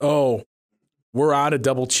says, "Oh, we're out of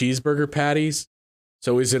double cheeseburger patties.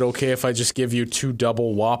 So is it okay if I just give you 2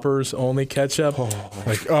 double Whoppers only ketchup?"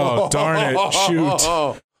 Like, oh, darn it.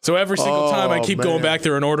 Shoot. So every single time I keep going man. back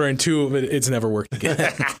there and ordering 2, but it's never worked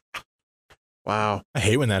again. Wow. I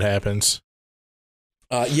hate when that happens.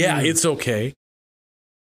 Yeah, it's okay.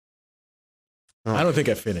 Oh. I don't think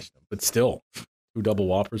I finished them, but still, 2 double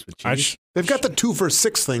Whoppers with cheese. They've got the 2 for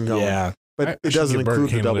 $6 thing going. Yeah, But I it should doesn't give Burger include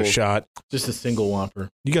the King another double. shot. just a single Whopper.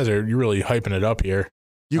 You're really hyping it up here.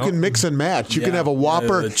 You can mix and match. You can Yeah. have a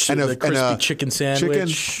Whopper the and crispy a chicken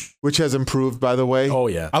sandwich. which has improved, by the way. Oh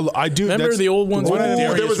yeah. I do. Remember that's- the old ones with the one-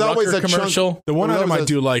 Darius there was always Rucker a chunk- commercial? The one Well, that item I was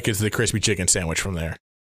do like is the crispy chicken sandwich from there.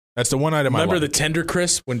 That's the one item Remember I the like. Tender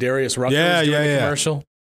Crisp when Darius Rucker Yeah, was doing yeah, the yeah. commercial?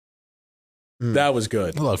 Mm. That was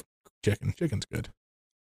good. I love chicken. Chicken's good.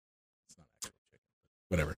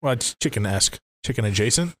 Whatever. Well, it's chicken-esque. Chicken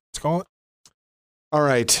adjacent, let's call it. All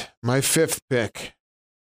right, my 5th pick.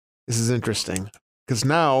 This is interesting because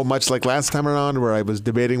now, much like last time around where I was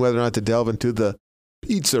debating whether or not to delve into the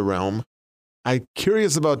pizza realm, I'm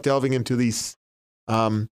curious about delving into the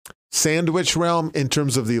sandwich realm in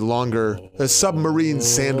terms of the longer submarine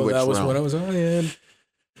sandwich That was realm. what I was on in.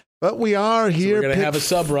 But we are So here. we're going to pick have a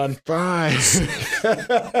sub run. 5.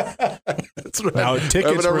 That's right. Now, I'm tickets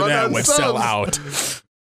gonna for run that on would sell subs. out.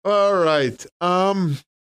 All right.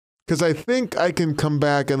 Because I think I can come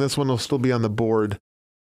back and this one will still be on the board.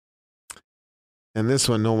 And this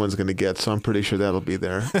one no one's going to get, so I'm pretty sure that'll be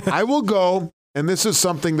there. I will go, and this is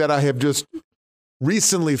something that I have just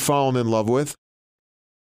recently fallen in love with.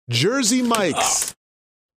 Jersey Mike's.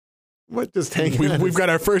 What just hanging on? We've got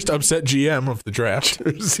our first upset GM of the draft.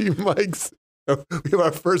 Jersey Mike's. We have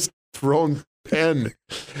our first thrown pen.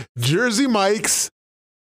 Jersey Mike's.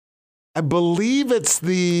 I believe it's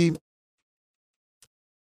the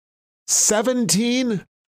 17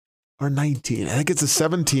 or 19. I think it's a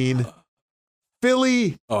 17.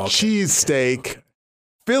 Philly cheesesteak.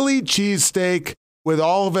 Philly cheesesteak with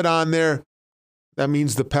all of it on there. That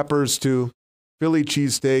means the peppers too. Philly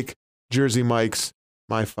cheesesteak, Jersey Mike's,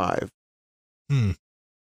 my 5. I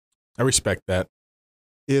respect that.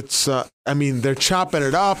 It's, I mean, they're chopping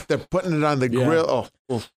it up. They're putting it on the grill.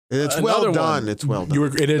 Oh, it's well Another done. one. It's well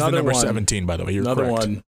done. It is Another the number one. 17, by the way. You're Another correct.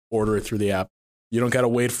 one, order it through the app. You don't got to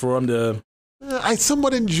wait for them to. I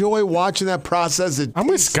somewhat enjoy watching that process. I'm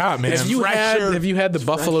with Scott, man. Have you had the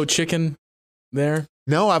buffalo chicken there?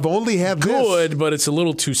 No, I've only had Good, but it's a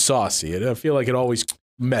little too saucy. I feel like it always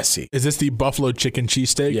messy. Is this the buffalo chicken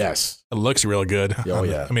cheesesteak? Yes. It looks real good. Oh,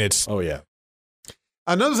 yeah. I mean, it's Oh yeah.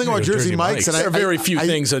 Another thing about Jersey Mike's, and There are very few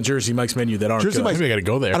things on Jersey Mike's menu that aren't Jersey good. Mike's- maybe I got to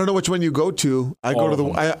go there. I don't know which one you go to. I All go to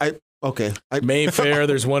of the. Okay. Mayfair.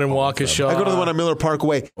 There's one in Waukesha. I go to the one on Miller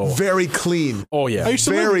Parkway. Oh. Very clean. Oh yeah. I used to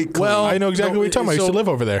Very live. clean. Well, I know exactly what you're talking about. I used to so- live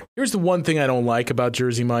over there. Here's the one thing I don't like about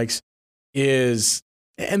Jersey Mike's is,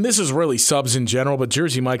 and this is really subs in general, but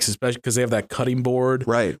Jersey Mike's especially because they have that cutting board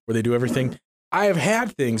Right. where they do everything. I have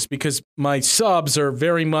had things because my subs are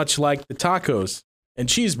very much like the tacos and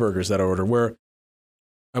cheeseburgers that I order, where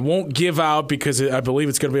I won't give out because I believe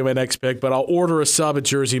it's going to be my next pick, but I'll order a sub at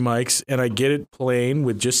Jersey Mike's and I get it plain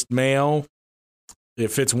with just mayo.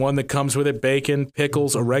 If it's one that comes with it, bacon,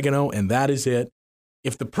 pickles, oregano, and that is it.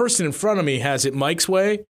 If the person in front of me has it Mike's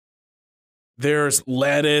way, there's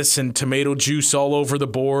lettuce and tomato juice all over the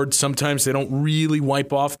board. Sometimes they don't really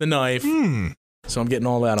wipe off the knife. So I'm getting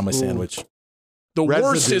all that on my sandwich. The worst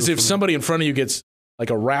Residue is if from- somebody in front of you gets like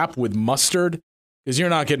a wrap with mustard, because you're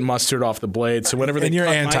not getting mustard off the blade. So whenever they And you're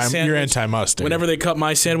cut my sandwich, anti-mustard. whenever they cut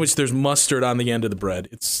my sandwich, there's mustard on the end of the bread.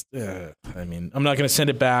 It's, I mean, I'm not going to send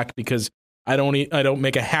it back because I don't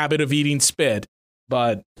make a habit of eating spit,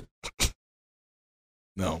 but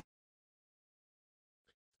no.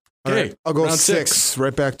 All Okay, right, I'll go round 6.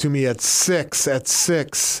 Right back to me at 6. At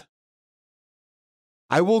 6.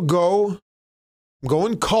 I will go. I'm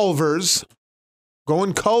going Culver's.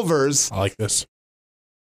 Going Culver's. I like this.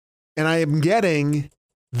 And I am getting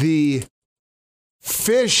the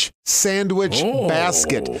fish sandwich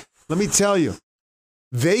basket. Let me tell you,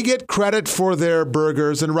 they get credit for their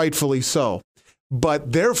burgers, and rightfully so.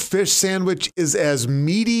 But their fish sandwich is as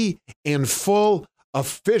meaty and full a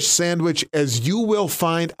fish sandwich as you will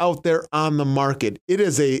find out there on the market. It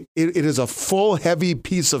is a full, heavy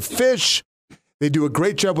piece of fish They do a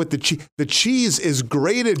great job with the cheese. The cheese is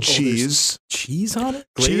grated cheese. Cheese on it?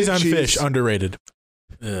 Cheese on fish, underrated.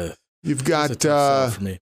 Ugh. You've That's a got tough sell for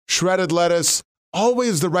me. shredded lettuce,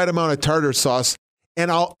 always the right amount of tartar sauce. And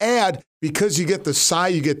I'll add, because you get the side,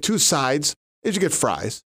 you get two sides, is you get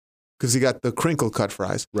fries, because you got the crinkle cut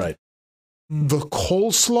fries. Right. The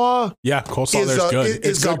coleslaw Yeah, coleslaw is there's a, good. is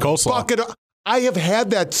It's good a coleslaw. bucket of, I have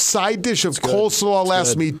had that side dish of good. coleslaw It's last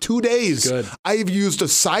good. me 2 days. Good. I've used a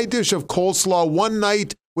side dish of coleslaw one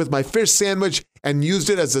night with my fish sandwich and used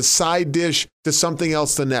it as a side dish to something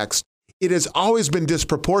else the next. It has always been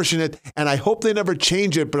disproportionate, and I hope they never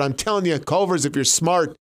change it, but I'm telling you, Culvers, if you're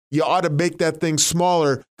smart, you ought to make that thing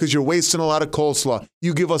smaller because you're wasting a lot of coleslaw.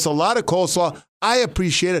 You give us a lot of coleslaw. I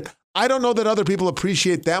appreciate it. I don't know that other people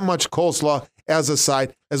appreciate that much coleslaw as a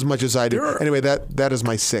side as much as I do. Anyway, that is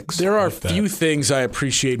my 6. There are like that. few things I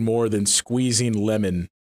appreciate more than squeezing lemon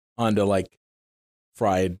onto like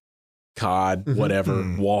fried cod, whatever,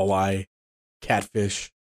 walleye,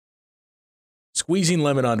 catfish. Squeezing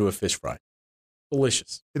lemon onto a fish fry.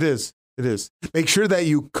 Delicious. It is. It is. Make sure that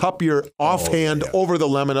you cup your offhand over the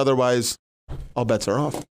lemon. Otherwise, all bets are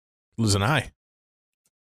off. Lose an eye.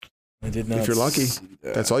 I did not. If you're lucky, see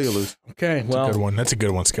that. that's all you lose. Okay, That's a good one. That's a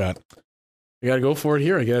good one, Scott. we got to go for it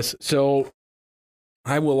here, I guess. So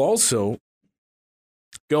I will also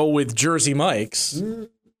go with Jersey Mike's.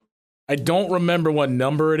 I don't remember what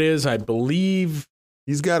number it is. I believe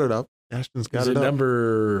He's got it up. Ashton's got is it it up.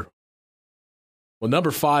 number. Well,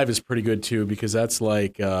 number 5 is pretty good too because that's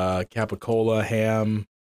like capicola ham.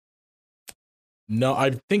 No,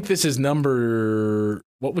 I think this is number.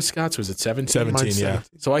 What was Scott's? Was it 17? 17, Mine's yeah.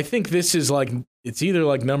 17. So I think this is like it's either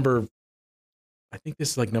like number. I think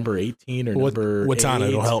this is like number 18 or number. What's on it? 8.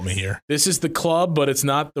 It'll help me here. This is the club, but it's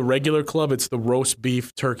not the regular club. It's the roast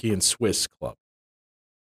beef, turkey, and Swiss club.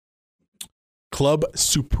 Club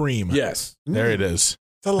Supreme. Yes. There it is.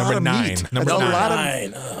 It's a lot Number of 9. meat. Number It's a 9. lot of.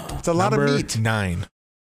 9. It's a lot Number of meat. 9.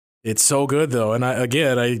 It's so good though, and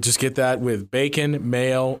I just get that with bacon,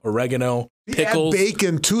 mayo, oregano, pickles. Add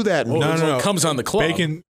bacon to that meat. No. It comes on the club.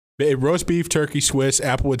 Bacon, roast beef, turkey, Swiss,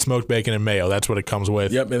 applewood smoked bacon, and mayo. That's what it comes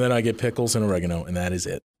with. Yep, and then I get pickles and oregano, and that is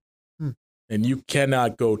it. And you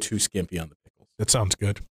cannot go too skimpy on the pickles. That sounds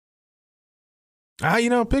good.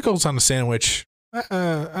 Pickles on the sandwich.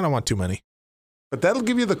 I don't want too many. But that'll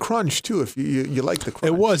give you the crunch too if you like the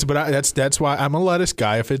crunch. It was, but that's why I'm a lettuce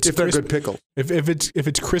guy. If it's if they're crisp- good pickles. if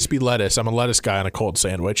it's crispy lettuce, I'm a lettuce guy on a cold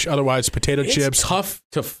sandwich. Otherwise, potato It's chips tough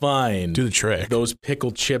to find do the trick. those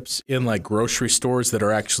pickled chips in like grocery stores that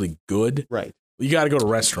are actually good. Right. You got to go to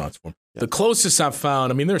restaurants for them. Yeah. The closest I've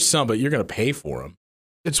found, I mean, there's some, but you're going to pay for them.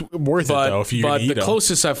 It's worth it though if you But eat the them.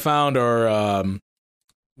 closest I've found are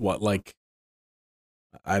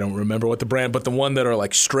I don't remember what the brand, but the one that are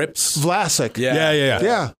like strips. Vlasic. Yeah.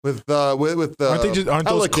 Yeah. With the Aren't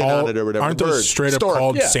those pelican called? on it or whatever. Aren't the those bird. straight up Stork.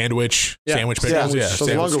 called Yeah. sandwich Yeah. pickles? Yeah. Yeah, Those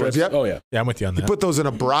sandwich longer ones. strips. Yep. Oh yeah, Yeah, I'm with you on You that. put those in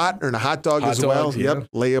a brat or in a hot dog Hot as well. dog, yeah. Yep.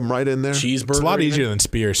 Lay them right in there. cheeseburger. It's a lot even. easier than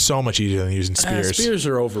Spears. So much easier than using Spears. Spears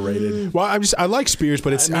are overrated. Well, I like Spears,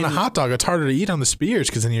 but it's I on a mean- hot dog. It's harder to eat on the Spears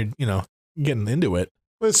because then you're getting into it.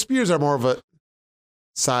 Well, spears are more of a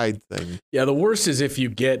side thing. Yeah, the worst is if you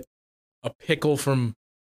get a pickle from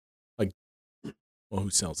who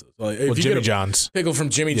sells those? Like, if Well, you Jimmy get a John's. pickle from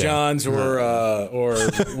Jimmy Yeah. John's or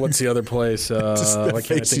what's the other place? Just the why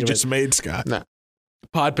can't I face think you of just it? made, Scott.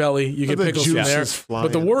 Potbelly. You get The pickles from juice there. is flying.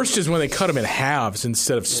 But the worst is when they cut them in halves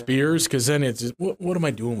instead of spears, because then it's just, what am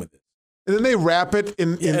I doing with it? And then they wrap it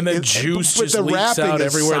in and then juice but just the leaks wrapping out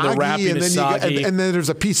is everywhere. The soggy, wrapping and is then you soggy. and then there's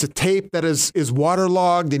a piece of tape that is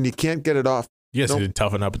waterlogged and you can't get it off. You guys Nope. need to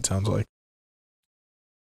toughen up, it sounds like.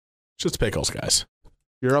 It's just pickles, guys.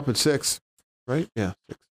 You're up at 6, right? Yeah.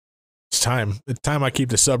 6. It's time. It's time I keep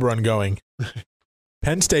the sub run going.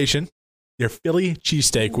 Penn Station, your Philly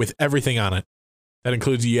cheesesteak with everything on it. That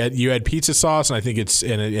includes you add pizza sauce, and I think it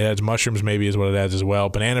adds mushrooms maybe is what it adds as well.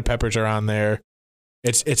 Banana peppers are on there.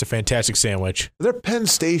 It's a fantastic sandwich. Are there Penn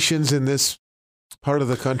stations in this part of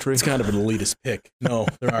the country? It's kind of an elitist pick. No,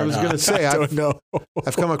 there are I was not. going to say, I don't know.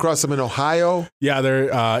 I've come across them in Ohio. Yeah, they're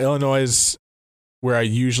Illinois is where I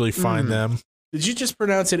usually find them. Did you just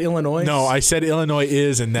pronounce it Illinois? No, I said Illinois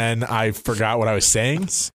is, and then I forgot what I was saying,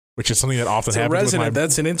 which is something that often It's a happens resident. with my.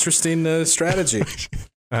 That's an interesting strategy.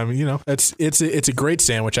 It's a great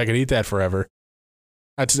sandwich. I could eat that forever.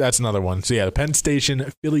 That's another one. So yeah, the Penn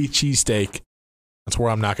Station Philly cheesesteak. That's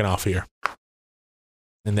where I'm knocking off here.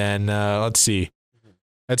 And then let's see.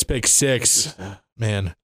 That's pick 6.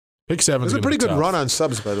 Man, pick 7. There's a pretty good run on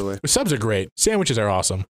subs, by the way. The subs are great. Sandwiches are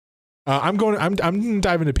awesome. I'm going to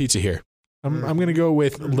dive into pizza here. I'm going to go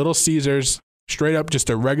with Little Caesars, straight up just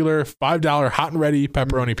a regular $5 hot and ready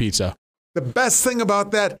pepperoni pizza. The best thing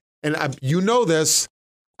about that, and you know this,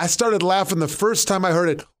 I started laughing the first time I heard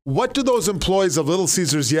it. What do those employees of Little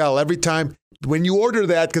Caesars yell every time when you order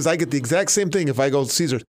that? Because I get the exact same thing if I go to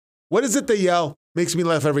Caesars. What is it they yell? Makes me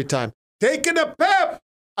laugh every time. Taking a pep.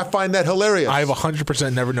 I find that hilarious. I have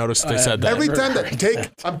 100% never noticed they said that. Every time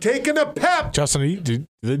I'm taking a pep. Justin, do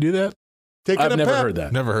they do that? I've never heard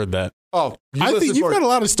that. Never heard that. Oh, I think you've got a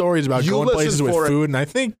lot of stories about going places with food, and I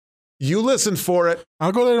think you listen for it.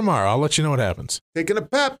 I'll go there tomorrow. I'll let you know what happens. Taking a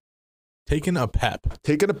pep. Taking a pep.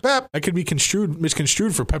 Taking a pep. That could be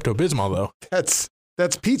misconstrued for Pepto-Bismol, though. That's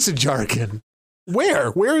pizza jargon. Where?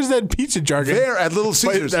 Where is that pizza jargon? There at Little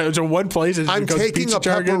Caesars. There's one place. I'm taking a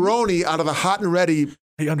pepperoni out of the hot and ready.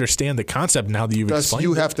 I understand the concept now that you've explained.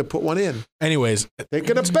 You have to put one in. Anyways,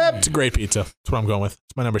 taking a pep. It's a great pizza. That's what I'm going with.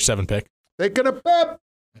 It's my number 7 pick. Taking a pep.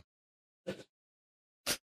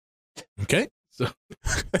 Okay. So,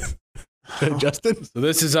 Justin. So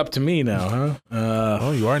this is up to me now, huh?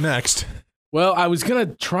 Oh, you are next. Well, I was gonna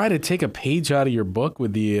try to take a page out of your book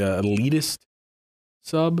with the elitist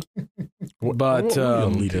sub, but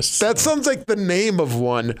elitist. That sounds like the name of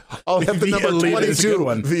one. I'll have the number 22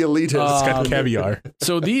 one. The elitist. It's got caviar.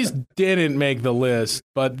 So these didn't make the list,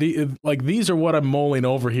 but these are what I'm mulling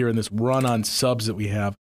over here in this run on subs that we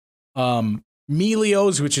have.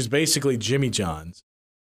 Melio's, which is basically Jimmy John's.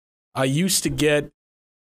 I used to get,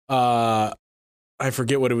 I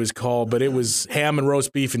forget what it was called, but it was ham and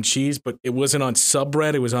roast beef and cheese, but it wasn't on sub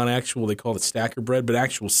bread. It was on actual, they called it stacker bread, but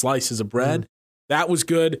actual slices of bread. That was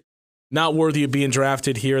good. Not worthy of being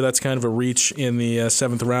drafted here. That's kind of a reach in the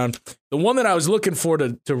 7th round. The one that I was looking for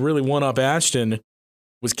to really one-up Ashton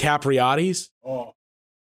was Capriati's. Oh.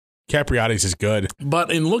 Capriati's is good. But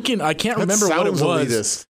in looking, I can't remember what it was.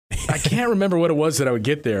 Elitist. I can't remember what it was that I would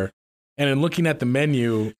get there. And in looking at the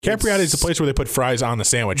menu, Capriati's the place where they put fries on the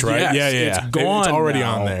sandwich, right? Yes, yeah. It's gone. It's already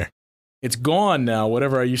now. on there. It's gone now.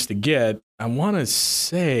 Whatever I used to get, I want to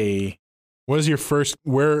say. What was your first?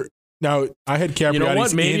 Where? Now I had Capriati's. You know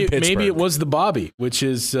what? In Pittsburgh. Maybe it was the Bobby, which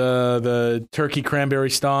is the turkey cranberry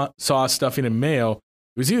sauce, stuffing, and mayo.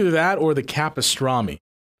 It was either that or the Capastrami.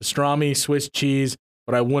 Pastrami, Swiss cheese,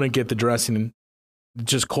 but I wouldn't get the dressing,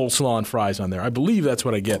 just coleslaw and fries on there. I believe that's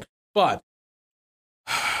what I get, but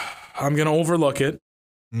I'm going to overlook it.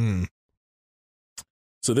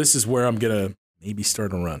 So this is where I'm going to maybe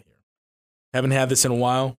start a run here. Haven't had this in a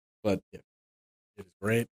while, but it is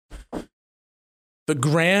great. The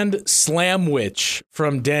Grand Slamwich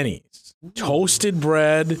from Denny's. Toasted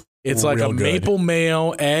bread. It's like a maple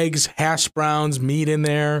mayo, eggs, hash browns, meat in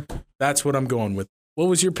there. That's what I'm going with. What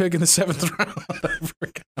was your pick in the 7th round? I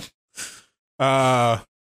forgot.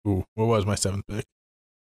 What was my 7th pick?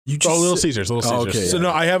 Little Caesars. Little Caesars. Okay, so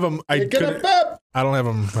no, I have them. I don't have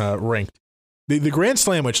them ranked. The Grand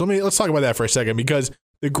Slamwich. Let's talk about that for a second, because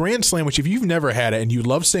the Grand Slamwich, if you've never had it and you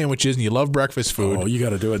love sandwiches and you love breakfast food, you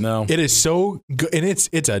got to do it now. It is so good, and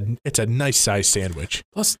it's a nice sized sandwich.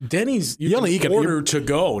 Plus, Denny's you only order to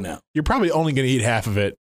go now. You're probably only going to eat half of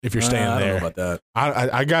it if you're staying there. I don't know about that.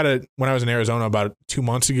 I got it when I was in Arizona about 2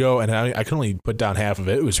 months ago, and I could only put down half of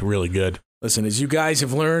it. It was really good. Listen, as you guys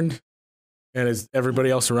have learned, and as everybody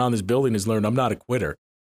else around this building has learned, I'm not a quitter.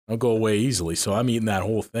 I don't go away easily, so I'm eating that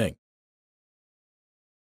whole thing.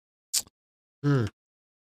 It's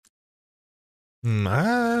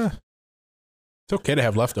okay to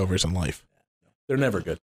have leftovers in life. They're never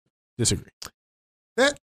good. Disagree.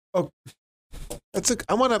 I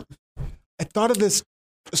thought of this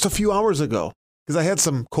just a few hours ago because I had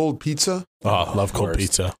some cold pizza. Oh, love cold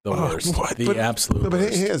pizza. The worst. What? The absolute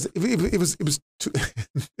worst.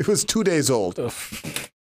 It was 2 days old.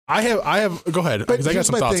 I have. Go ahead, because I got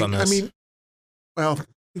some thoughts on this. I mean, well,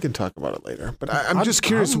 we can talk about it later. But I'm just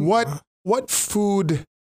curious. What food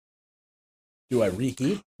do I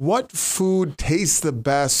reheat? What food tastes the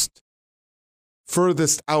best,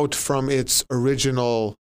 furthest out from its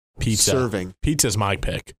original pizza serving? Pizza's my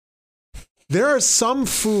pick. There are some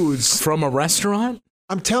foods from a restaurant.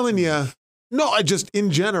 I'm telling you, no, I just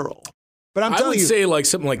in general. But I would say like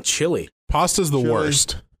something like chili. Pasta's the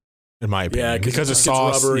worst, in my opinion. Yeah, because of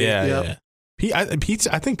sauce. Rubbery. Yeah.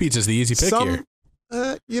 Pizza. I think pizza's the easy pick here.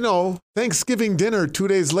 Thanksgiving dinner 2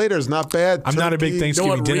 days later is not bad. I'm not a big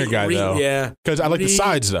Thanksgiving dinner guy, though. Yeah. Because I like the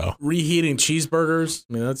sides, though. Reheating cheeseburgers.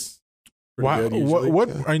 I mean, that's pretty good usually. What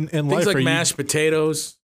in things life like are mashed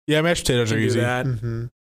potatoes. Yeah, mashed potatoes are easy. That. Mm-hmm.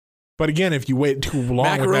 But again, if you wait too long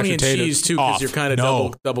macaroni with mashed and potatoes, cheese, too, because you're kind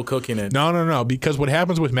of double cooking it. No. Because what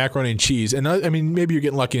happens with macaroni and cheese, and I mean, maybe you're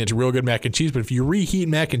getting lucky and it's real good mac and cheese, but if you reheat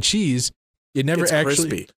mac and cheese, it never it's actually...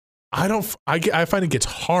 crispy. I find it gets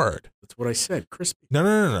hard. That's what I said, crispy.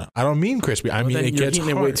 No. I don't mean crispy. I mean it gets hard. You're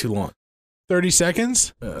heating it way too long. 30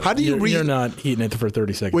 seconds? How do you You're not heating it for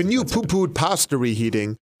 30 seconds. When you poo-pooed pasta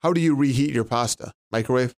reheating, how do you reheat your pasta?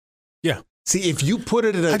 Microwave? Yeah. See, if you put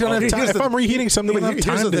it in I don't have time. If I'm reheating something, I don't have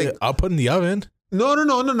time to. I'll put it in the oven.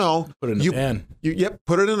 No. Put it in a pan.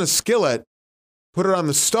 Put it in a skillet, put it on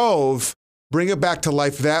the stove, bring it back to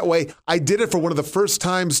life that way. I did it for one of the first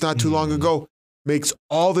times not too long ago. Makes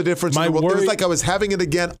all the difference in the world. It was like I was having it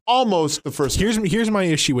again almost the first time. Here's my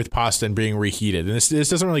issue with pasta and being reheated. And this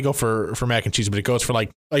doesn't really go for mac and cheese, but it goes for like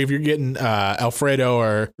if you're getting Alfredo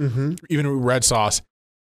or even red sauce,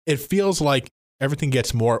 it feels like everything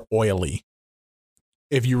gets more oily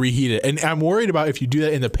if you reheat it. And I'm worried about if you do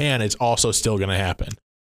that in the pan, it's also still going to happen.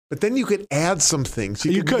 But then you could add some things.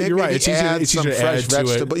 You could. You're right. It's easier to add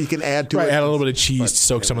to it. You can add to it. Add a little bit of cheese to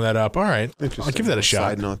soak some of that up. All right. I'll give that a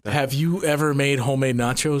shot. Have you ever made homemade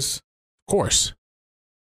nachos? Of course.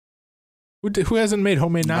 Who hasn't made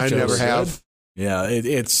homemade nachos? I never have. Yeah,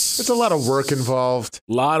 it's a lot of work involved.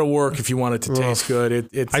 A lot of work if you want it to taste good.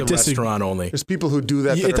 It's a restaurant only. There's people who do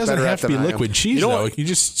that. It doesn't have to be liquid cheese, though. You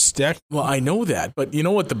just stack. Well, I know that, but you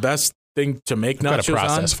know what the best thing to make nachos on? Got a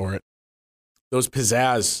process for it. Those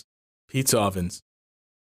pizzazz pizza ovens.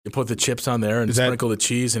 You put the chips on there and sprinkle the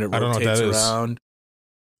cheese, and it rotates around.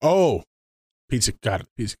 Oh, pizza! Got it.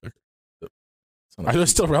 Pizza cooker. Are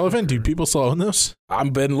those still relevant? Do people still own those?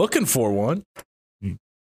 I've been looking for one. If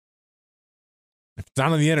it's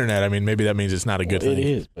not on the internet, I mean, maybe that means it's not a good thing. It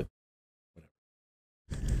is, but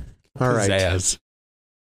all right. Let's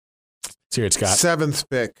hear it, Scott. 7th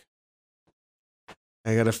pick.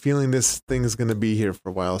 I got a feeling this thing is going to be here for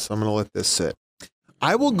a while, so I'm going to let this sit.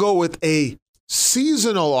 I will go with a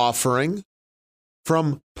seasonal offering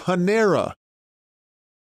from Panera.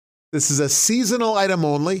 This is a seasonal item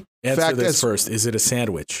only. Answer this first. Is it a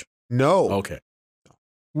sandwich? No. Okay.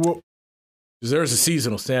 Well, there's a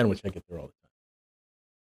seasonal sandwich I get there all the time.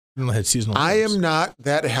 I am not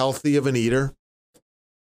that healthy of an eater.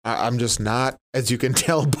 I'm just not, as you can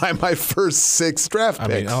tell by my first 6 draft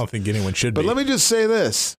picks. I mean, I don't think anyone should be. But let me just say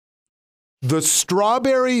this. The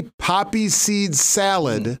strawberry poppy seed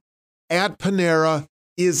salad at Panera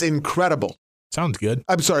is incredible. Sounds good.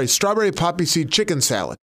 I'm sorry, strawberry poppy seed chicken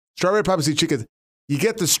salad. Strawberry poppy seed chicken. You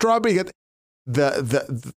get the strawberry, you get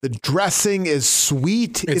the dressing is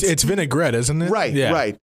sweet. It's vinaigrette, isn't it? Right,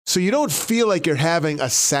 right. So you don't feel like you're having a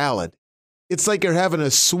salad. It's like you're having a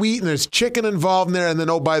sweet, and there's chicken involved in there, and then,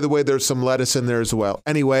 oh, by the way, there's some lettuce in there as well.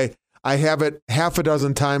 Anyway, I have it half a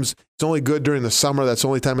dozen times. It's only good during the summer. That's the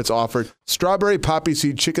only time it's offered. Strawberry poppy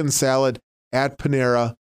seed chicken salad at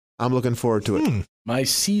Panera. I'm looking forward to it. My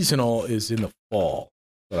seasonal is in the fall,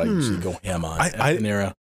 but I usually go ham on at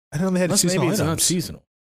Panera. I don't know they had seasonal maybe it's items. not seasonal.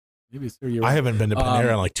 Maybe it's I haven't been to Panera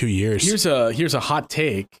in like 2 years. Here's a hot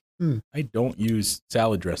take. I don't use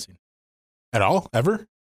salad dressing at all, ever.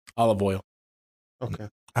 Olive oil. Okay.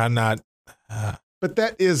 I'm not. But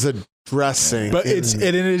that is a dressing. But it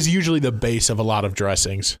is usually the base of a lot of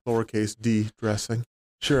dressings. Lowercase d dressing.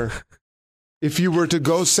 Sure. If you were to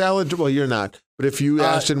go salad, well, you're not. But if you,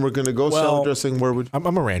 Ashton, were going to go salad dressing, where would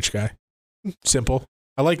I'm a ranch guy. Simple.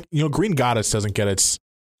 I like, Green Goddess doesn't get its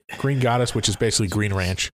Green Goddess, which is basically green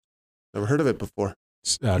ranch. Never heard of it before.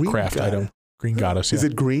 Craft item. Green Goddess. Is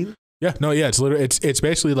it green? Yeah. No. Yeah. It's literally it's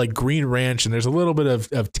basically like green ranch, and there's a little bit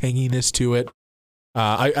of tanginess to it.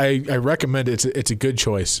 I recommend it. It's a good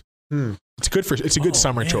choice. It's a good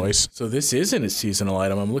summer choice. So this isn't a seasonal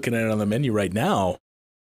item. I'm looking at it on the menu right now.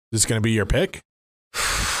 Is this going to be your pick?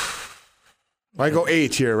 I go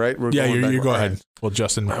 8 here, right? You go ahead. Well,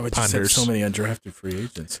 Justin ponders. So many undrafted free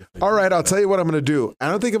agents. All right, I'll tell you what I'm going to do. I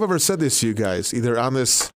don't think I've ever said this to you guys, either on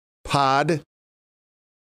this pod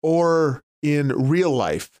or in real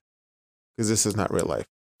life, because this is not real life.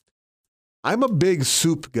 I'm a big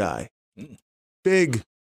soup guy. Big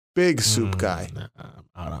soup guy. I'm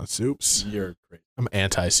out on soups. You're great. I'm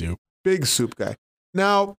anti-soup. Big soup guy.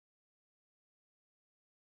 Now,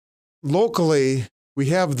 locally, we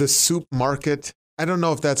have the soup market. I don't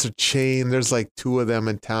know if that's a chain. There's like 2 of them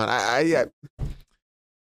in town. I'm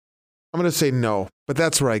going to say no, but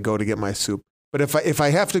that's where I go to get my soup. But if I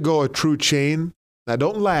have to go a true chain, now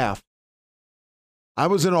don't laugh. I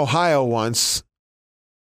was in Ohio once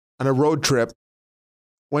on a road trip,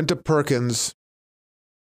 went to Perkins.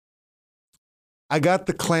 I got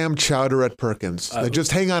the clam chowder at Perkins. Now,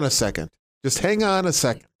 just hang on a second.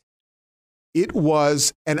 It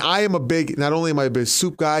was, and I am not only am I a big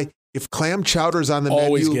soup guy, if clam chowder's on the menu.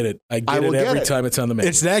 Always get it. I get it every time it's on the menu.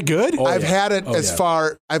 It's that good? I've had it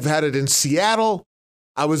I've had it in Seattle.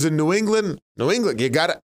 I was in New England, you got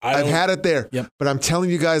it. I've had it there. Yep. But I'm telling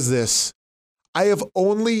you guys this. I have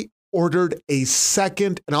only ordered a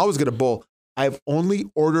second, and I always get a bowl. I've only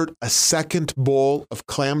ordered a second bowl of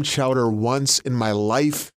clam chowder once in my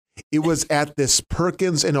life. It was at this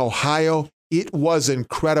Perkins in Ohio. It was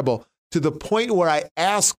incredible, to the point where I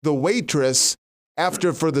asked the waitress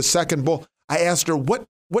for the second bowl, I asked her,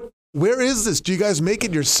 where is this? Do you guys make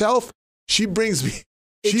it yourself? She brings me.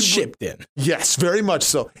 It's shipped in. Yes, very much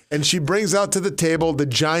so. And she brings out to the table the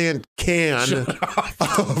giant can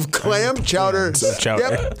of clam chowder.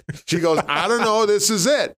 Yep. She goes, I don't know, this is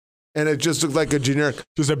it. And it just looked like a generic.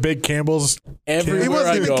 Just a big Campbell's. Everywhere It wasn't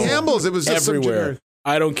I even go, Campbell's. It was just some everywhere. generic.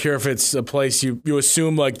 I don't care if it's a place you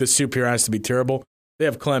assume like the soup here has to be terrible. They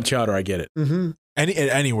have clam chowder. I get it. Mm-hmm.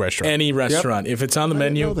 Any restaurant. Any restaurant. If it's on the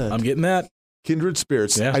menu, I'm getting that. Kindred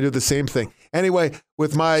spirits. Yeah. I do the same thing. Anyway,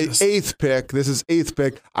 with my eighth pick,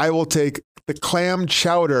 I will take the clam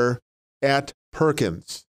chowder at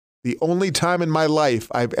Perkins. The only time in my life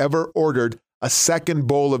I've ever ordered a second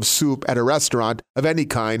bowl of soup at a restaurant of any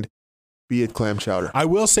kind, be it clam chowder. I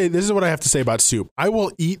will say, this is what I have to say about soup. I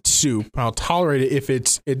will eat soup. I'll tolerate it if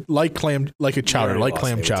it's like a chowder, like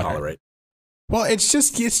clam chowder. Tolerate. Well, it's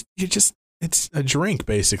a drink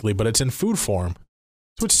basically, but it's in food form.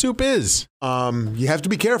 That's what soup is. You have to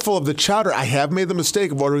be careful of the chowder. I have made the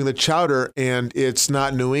mistake of ordering the chowder, and it's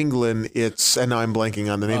not New England. And now I'm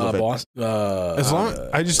blanking on the name of it. Boston. As long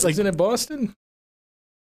I just like. Isn't it Boston?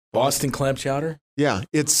 Boston clam chowder. Yeah,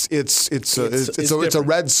 it's a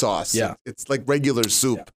red sauce. Yeah, it's like regular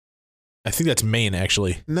soup. Yeah. I think that's Maine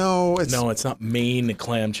actually. No, it's not Maine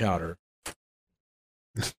clam chowder.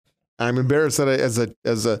 I'm embarrassed that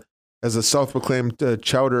as a self-proclaimed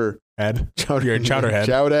chowder head. You're a chowder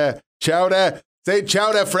head. Chowder. Say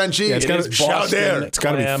chowder, Frenchie. Yeah, it's got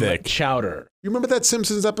to be thick. Chowder. You remember that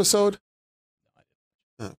Simpsons episode?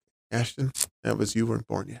 Oh, Ashton, you weren't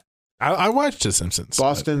born yet. I watched The Simpsons.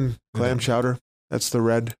 Boston clam chowder. That's the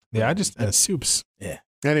red. Yeah, I just soups. Yeah.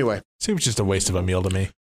 Anyway, soup's just a waste of a meal to me.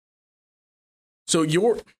 So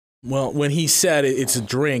when he said it's a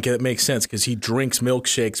drink, it makes sense because he drinks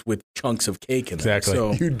milkshakes with chunks of cake in it. Exactly.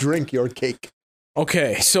 So, you drink your cake.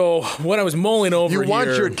 Okay, so what I was mulling over you want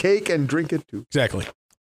here, your cake and drink it too. Exactly. I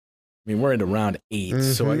mean, we're into round 8,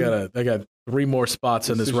 so I got 3 more spots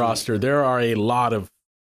on this roster. There are a lot of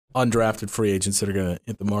undrafted free agents that are going to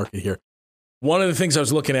hit the market here. One of the things I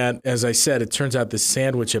was looking at, as I said, it turns out this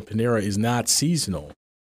sandwich at Panera is not seasonal.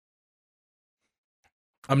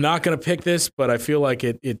 I'm not going to pick this, but I feel like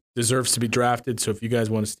it deserves to be drafted, so if you guys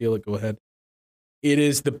want to steal it, go ahead. It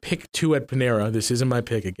is the pick 2 at Panera. This isn't my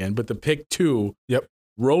pick again, but the pick 2. Yep.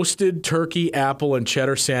 Roasted turkey, apple, and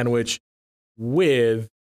cheddar sandwich with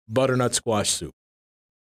butternut squash soup.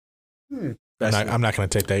 I'm not going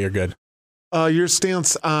to take that. You're good. Your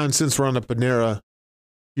stance on, since we're on the Panera,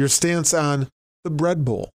 your stance on the bread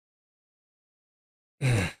bowl.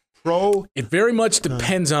 It very much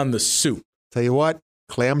depends on the soup. Tell you what,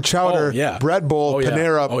 clam chowder, bread bowl,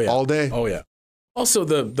 Panera all day. Oh, yeah. Also,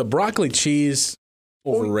 the broccoli cheese,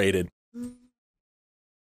 overrated.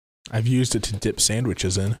 I've used it to dip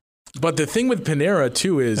sandwiches in. But the thing with Panera,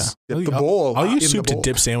 too, is the bowl. I'll use soup to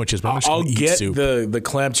dip sandwiches, but I'm just going to eat soup. I'll get the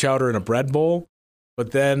clam chowder in a bread bowl,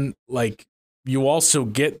 but then, you also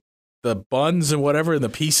get the buns and whatever and the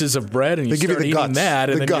pieces of bread, and you start eating that,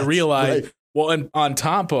 and then you realize, and on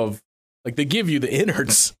top of, they give you the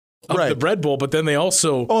innards of the bread bowl, but then they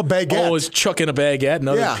also always chuck in a baguette and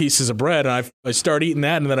other pieces of bread, and I start eating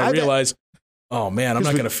that, and then I realize, oh, man, I'm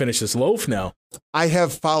not going to finish this loaf now. I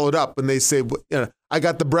have followed up when they say, I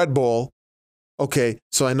got the bread bowl. Okay,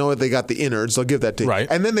 so I know they got the innards. I'll give that to you. Right.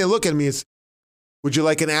 And then they look at me as, would you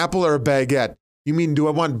like an apple or a baguette? You mean, do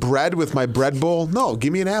I want bread with my bread bowl? No,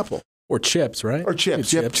 give me an apple. Or chips, right? Or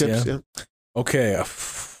chips. Yep, chips. Yeah. Okay,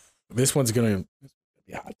 this one's going to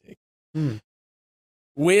be a hot take.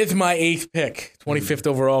 With my 8th pick, 25th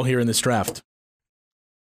overall here in this draft,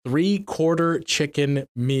 3-quarter chicken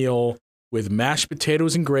meal with mashed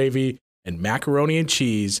potatoes and gravy and macaroni and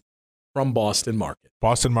cheese from Boston Market.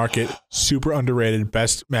 Boston Market, super underrated,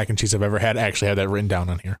 best mac and cheese I've ever had. I actually have that written down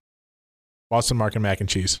on here. Boston Market mac and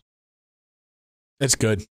cheese. It's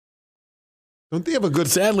good. Don't they have a good?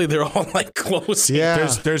 Sadly, they're all close. Yeah,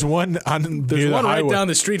 there's one on there's one right highway down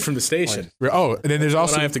the street from the station. Oh, and then there's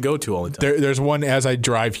also one I have to go to all the time. There's one as I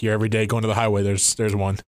drive here every day going to the highway. There's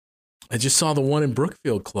one. I just saw the one in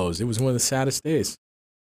Brookfield close. It was one of the saddest days.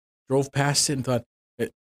 Drove past it and thought.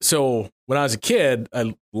 So when I was a kid,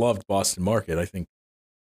 I loved Boston Market. I think.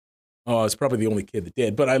 Oh, I was probably the only kid that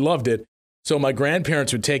did, but I loved it. So my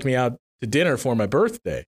grandparents would take me out to dinner for my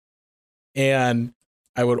birthday, and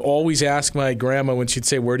I would always ask my grandma when she'd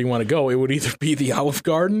say, where do you want to go? It would either be the Olive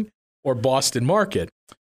Garden or Boston Market.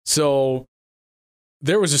 So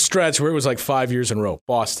there was a stretch where it was 5 years in a row,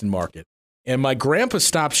 Boston Market. And my grandpa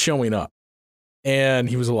stopped showing up, and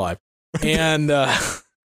he was alive. And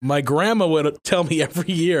my grandma would tell me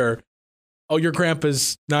every year, "Oh, your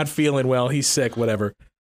grandpa's not feeling well. He's sick, whatever."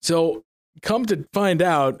 So come to find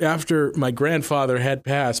out, after my grandfather had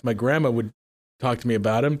passed, my grandma would talk to me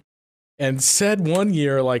about him and said one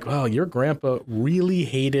year, like, "Wow, your grandpa really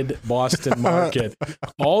hated Boston Market.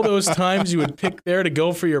 All those times you would pick there to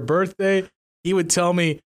go for your birthday, he would tell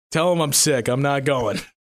me, tell him I'm sick. I'm not going."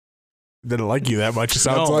 Didn't like you that much, it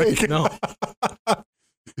sounds like. No.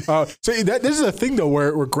 So this is a thing, though,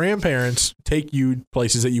 where grandparents take you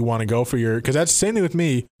places that you want to go for your, because that's the same thing with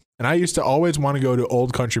me. And I used to always want to go to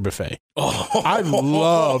Old Country Buffet. Oh. I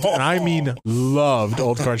loved, and I mean loved,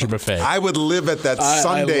 Old Country Buffet. I would live at that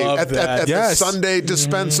Sunday, love at that. the Sunday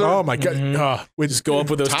dispenser. Oh my God! We just go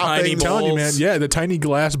up with those tiny Toppings. bowls. I'm telling you, man. Yeah, the tiny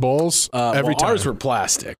glass bowls. Every time. Ours were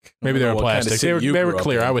plastic. Maybe they were plastic. They were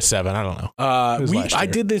clear. I was. was 7. I don't know. I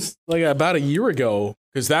did this like about a year ago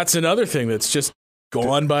because that's another thing that's just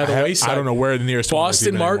gone by the wayside. I don't know where the nearest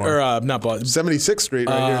Boston Market or not Boston. 76th Street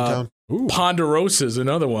right here in town. Ooh. Ponderosa is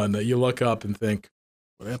another one that you look up and think,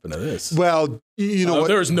 what happened to this? Well, you know what?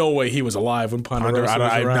 There's no way he was alive when Ponderosa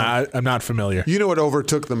was around. I'm not familiar. You know what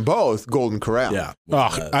overtook them both? Golden Corral. Yeah.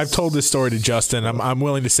 I've told this story to Justin. I'm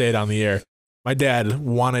willing to say it on the air. My dad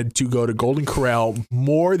wanted to go to Golden Corral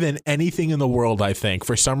more than anything in the world, I think.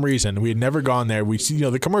 For some reason, we had never gone there. We see,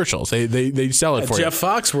 the commercials. They sell it for Jeff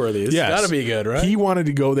Foxworthy. It's got to be good, right? He wanted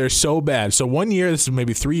to go there so bad. So one year, this is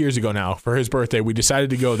maybe 3 years ago now, for his birthday, we decided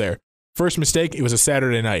to go there. First mistake, it was a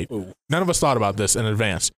Saturday night. Ooh. None of us thought about this in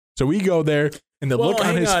advance. So we go there, and the look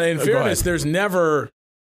on his... In fairness, there's never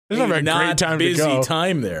a great time to go.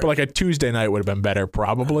 Time there. But like a Tuesday night would have been better,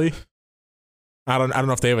 probably. I don't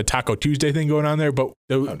know if they have a Taco Tuesday thing going on there, but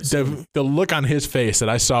the look on his face that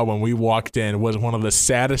I saw when we walked in was one of the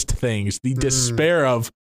saddest things. The despair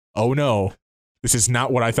of, oh no, this is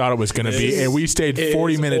not what I thought it was going to be. And we stayed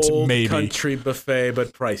 40 minutes Old maybe. Country Buffet,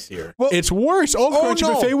 but pricier. Well, it's worse. Old Country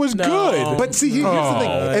Buffet was good. But see, here's the thing.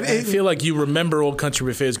 And I feel like you remember Old Country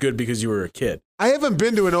Buffet is good because you were a kid. I haven't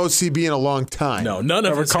been to an OCB in a long time. No, none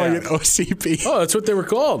of We're us calling have. it OCB. Oh, that's what they were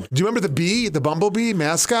called. Do you remember the bumblebee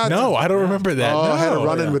mascot? No, I don't remember that. Oh, no. I had a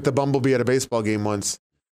run-in with the bumblebee at a baseball game once.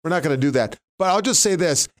 We're not going to do that. But I'll just say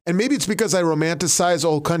this, and maybe it's because I romanticize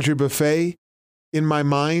Old Country Buffet in my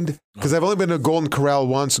mind, because I've only been to Golden Corral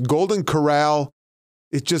once. Golden Corral,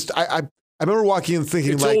 it's just, I remember walking in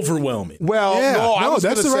thinking It's like... overwhelming. Well, I was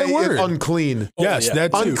that's gonna the right say word. unclean. Yes,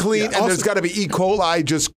 that too. Unclean, Yeah. and there's got to be E. coli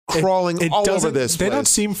just crawling all over this They place. don't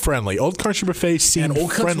seem friendly. Old Country Buffet seemed And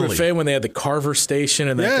Old Country friendly. Buffet when they had the carver station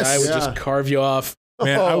and that guy would just carve you off.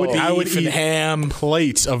 Man, I would Beef and eat ham.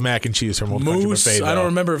 plates of mac and cheese from Old Country Moose. Buffet. I don't though.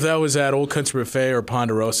 remember if that was at Old Country Buffet or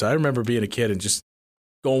Ponderosa. I remember being a kid and just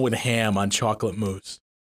going with ham on chocolate mousse.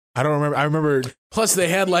 I don't remember. I remember. Plus, they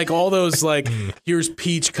had like all those like, here's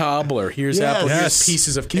peach cobbler, here's apple, here's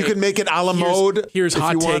pieces of cake. You can make it a la mode. Here's if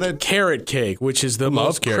hot you take wanted. carrot cake, which is the Love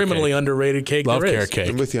most carrot criminally cake. underrated cake Love there carrot is. cake.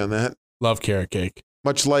 I'm with you on that. Love carrot cake.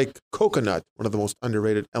 Much like coconut, one of the most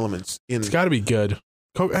underrated elements in. It's got to be good.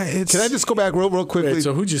 Can I just go back real quickly Wait,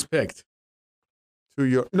 so who just picked? to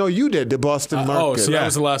your? No, you did the Boston Market. Oh, so that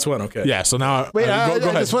was the last one. Okay. Yeah. So now, Wait, go I ahead.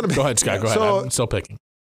 just wanna- Go ahead, Scott. Go ahead. So- I'm still picking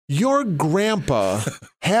Your grandpa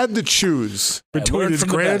had to choose I between learned his from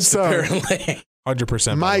the best, grandson. apparently. 100%.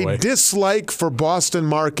 By the my way. dislike for Boston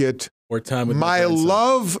Market, Or time with my grandson.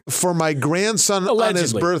 love for my grandson on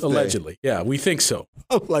his birthday, Allegedly. Yeah, we think so.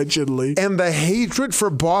 Allegedly. and the hatred for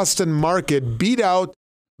Boston Market beat out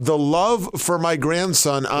the love for my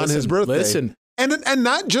grandson on his birthday. Listen. And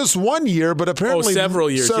not just 1 year, but apparently several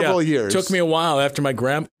years. Several years. Took me a while after my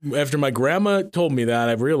grandma told me that.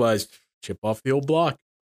 I realized chip off the old block.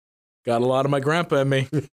 Got a lot of my grandpa in me.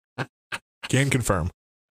 Can confirm.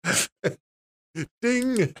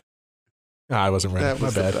 Ding. I wasn't ready. That My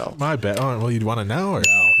was the bad. bell. My bad. Oh, well, you want it now? Or?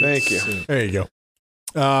 No, Thank you. There you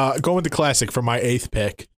go. Going with the classic for my 8th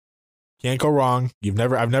pick. Can't go wrong.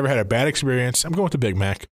 I've never had a bad experience. I'm going with the Big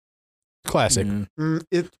Mac. Classic.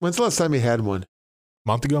 Mhm. When's the last time you had one?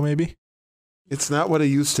 Month ago, maybe. It's not what it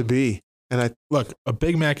used to be. And Look, a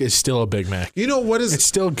Big Mac is still a Big Mac. you know what is It's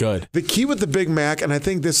still good. the key with the Big Mac, and I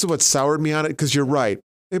think this is what soured me on it, because you're right.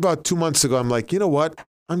 About 2 months ago, I'm like, you know what?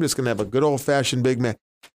 I'm just going to have a good old-fashioned Big Mac.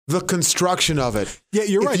 The construction of it. Yeah,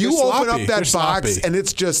 you're right. If you They're open sloppy. up They're that box sloppy. and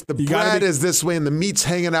it's just the You gotta bread be- is this way and the meat's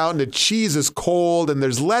hanging out and the cheese is cold and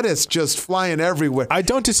there's lettuce just flying everywhere. I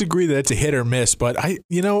don't disagree that it's a hit or miss, but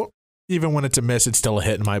even when it's a miss, it's still a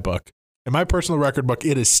hit in my book. In my personal record book,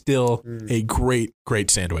 it is still a great, great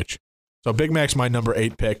sandwich. So Big Mac's my number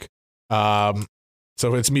 8 pick. So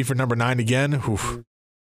it's me for number 9 again.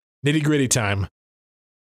 Nitty gritty time.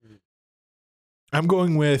 I'm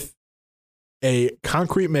going with a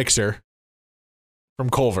concrete mixer from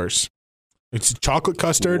Culver's. It's chocolate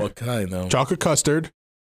custard. What kind, though? Chocolate custard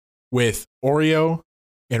with Oreo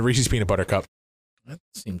and Reese's peanut butter cup. That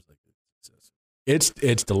seems like it's excessive.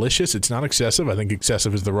 It's delicious. It's not excessive. I think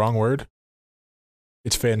excessive is the wrong word.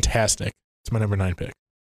 It's fantastic. It's my number 9 pick.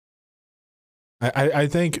 I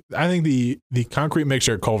think the concrete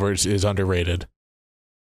mixer at Culver's is underrated.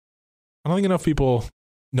 I don't think enough people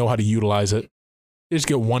know how to utilize it. You just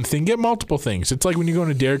get one thing, get multiple things. It's like when you go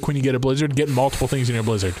to Dairy Queen, you get a Blizzard, get multiple things in your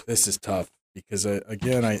Blizzard. This is tough because, I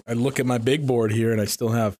look at my big board here and I still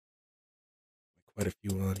have quite a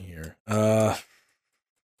few on here.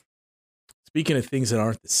 Speaking of things that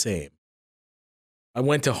aren't the same, I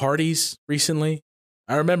went to Hardee's recently.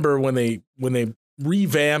 I remember when they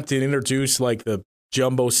revamped and introduced like the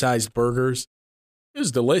jumbo-sized burgers. It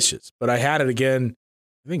was delicious, but I had it again,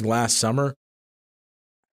 I think last summer.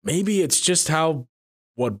 Maybe it's just how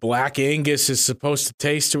what Black Angus is supposed to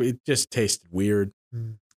taste. It just tasted weird.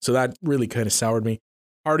 So that really kind of soured me.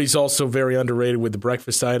 Hardee's also very underrated with the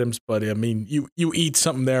breakfast items, but I mean, you eat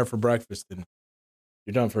something there for breakfast and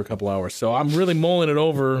you're done for a couple hours. So I'm really mulling it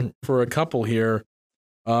over for a couple here.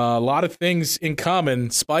 A lot of things in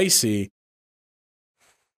common. Spicy.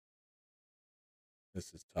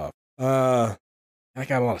 This is tough. I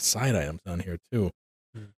got a lot of side items on here too.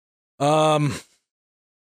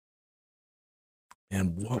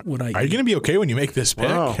 And what would I eat? Are you going to be okay when you make this pick?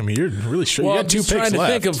 Wow. I mean, you're really sure. Well, You I'm got 2 just picks trying to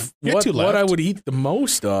left. think of You got 2 left. what I would eat the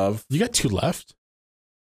most of. You got 2 left.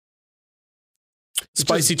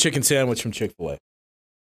 Spicy chicken sandwich from Chick-fil-A.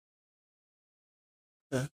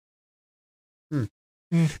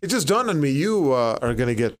 It just dawned on me you are going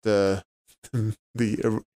to get the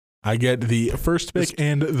I get the first pick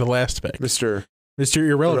and the last pick. Mr. Mr.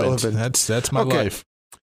 Irrelevant. That's my Okay. life.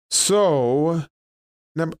 So,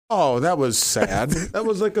 that was sad. That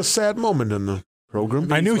was like a sad moment in the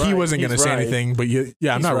program. I knew he right. wasn't going to He's say right. anything, but I'm He's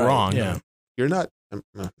not right. wrong. Yeah. You're not.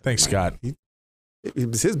 Thanks, Scott. It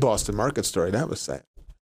was his Boston market story. That was sad.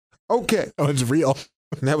 Okay. Oh, it's real.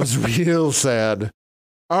 That was real sad.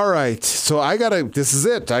 All right. So this is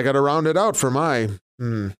it. I got to round it out for my.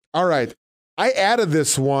 All right. I added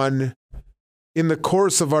this one in the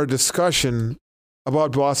course of our discussion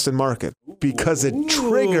about Boston market because it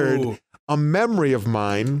triggered a memory of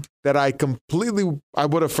mine that I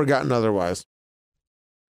would have forgotten otherwise.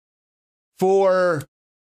 For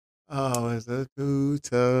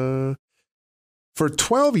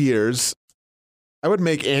 12 years, I would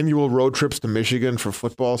make annual road trips to Michigan for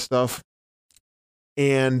football stuff.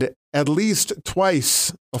 And at least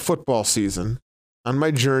twice a football season on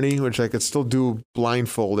my journey, which I could still do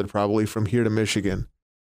blindfolded probably from here to Michigan,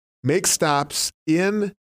 make stops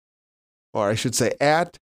at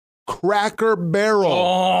Cracker Barrel.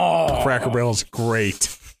 Oh, Cracker Barrel's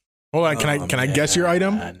great. Hold on, can I guess your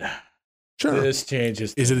item? Sure. This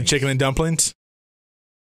changes. Is it the chicken and dumplings?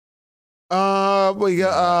 Be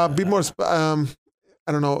more. I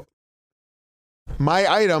don't know. My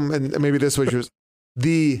item, and maybe this was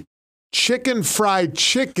the chicken fried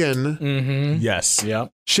chicken. Mm-hmm. Yes.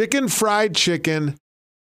 Yep. Chicken fried chicken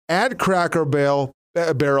at Cracker Barrel,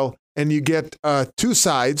 and you get 2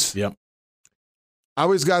 sides. Yep. I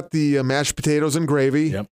always got the mashed potatoes and gravy.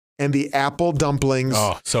 Yep. And the apple dumplings.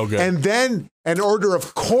 Oh, so good. And then an order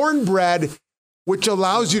of cornbread, which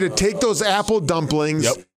allows you to take those apple dumplings,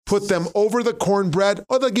 put them over the cornbread,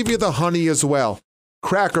 or they'll give you the honey as well.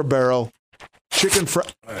 Cracker Barrel, chicken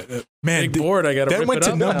fried. Man, Big board. I got to that rip went it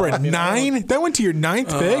to up number now. 9? That went to your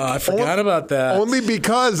 9th pick? I forgot about that. Only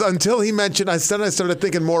because until he mentioned, I started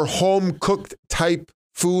thinking more home cooked type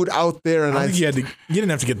food out there, and I think you didn't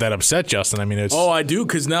have to get that upset, Justin. I mean, it's. Oh, I do,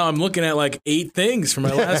 because now I'm looking at like 8 things for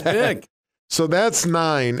my last pick. So that's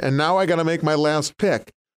 9, and now I got to make my last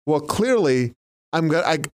pick. Well, clearly, I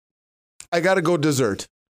got to go dessert.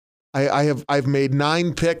 I've made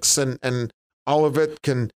 9 picks, and all of it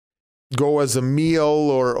can go as a meal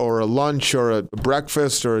or a lunch or a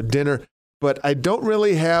breakfast or a dinner, but I don't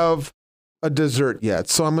really have a dessert yet.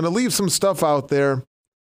 So I'm going to leave some stuff out there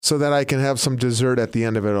so that I can have some dessert at the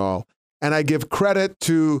end of it all. And I give credit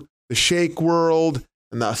to the shake world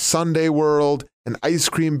and the sundae world and ice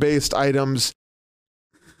cream-based items.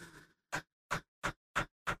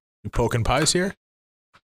 You poking pies here?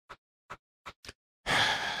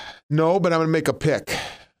 No, but I'm going to make a pick.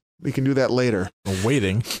 We can do that later. I'm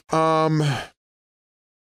waiting.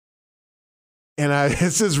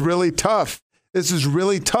 This is really tough. This is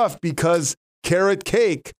really tough because carrot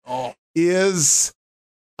cake is,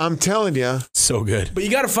 I'm telling you. So good. But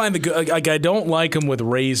you got to find the good. Like, I don't like them with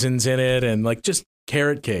raisins in it and like just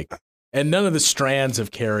carrot cake. And none of the strands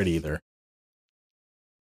of carrot either.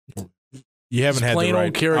 You haven't had plain the old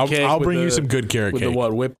right. carrot cake. I'll with bring you the- some good carrot with cake. the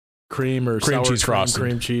what? Whipped cream or Cream sour cheese frosting.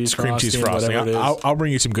 cream cheese frosting. whatever it is. I'll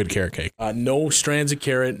bring you some good carrot cake. No strands of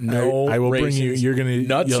carrot. No, I will raisins. bring you. You're gonna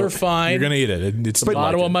Nuts are fine. You're gonna eat it. It's the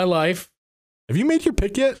motto of my life. Have you made your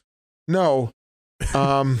pick yet? No.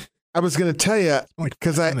 I was going to tell you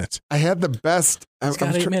because I had the best. It's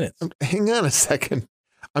got 8 minutes. Hang on a second.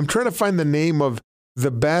 I'm trying to find the name of the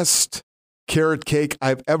best carrot cake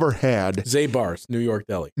I've ever had. Zabar's, New York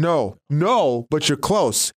Deli. No, but you're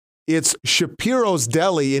close. It's Shapiro's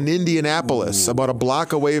Deli in Indianapolis, about a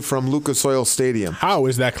block away from Lucas Oil Stadium. How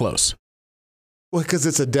is that close? Well, because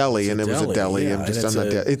it's a deli, and it was a deli. Yeah, I'm not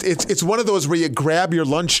it's one of those where you grab your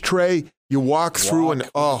lunch tray, you walk through, and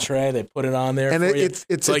tray, they put it on there. And for you.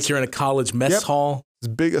 it's like you're in a college mess hall. It's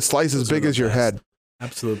big, a slice as big as your head.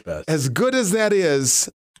 Absolute best. As good as that is,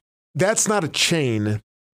 that's not a chain.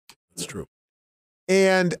 That's true.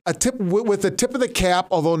 And a tip with the tip of the cap,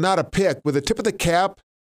 although not a pick, with the tip of the cap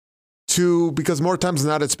because more times than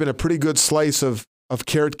not, it's been a pretty good slice of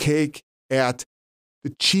carrot cake at the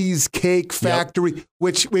Cheesecake Factory,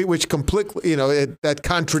 which completely, that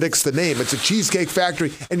contradicts the name. It's a cheesecake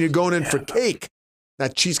factory, and you're going in for cake,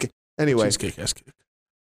 not cheesecake. Anyway, Cheesecake, yes.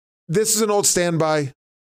 This is an old standby.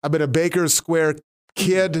 I've been a Baker's Square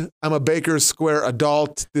kid. I'm a Baker's Square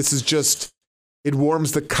adult. This is just, it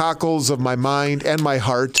warms the cockles of my mind and my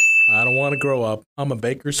heart. I don't want to grow up. I'm a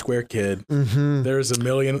Baker Square kid. Mm-hmm. There's a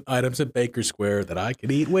million items at Baker Square that I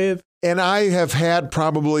could eat with. And I have had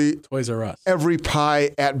probably Toys R Us. every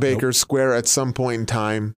pie at Baker Square at some point in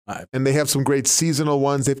time. And they have some great seasonal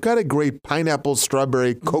ones. They've got a great pineapple,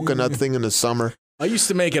 strawberry, coconut thing in the summer. I used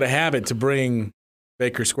to make it a habit to bring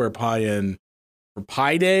Baker Square pie in for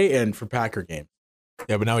Pie Day and for Packer game.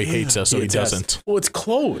 Yeah, but now he hates us, so he doesn't. Well, it's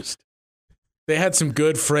closed. They had some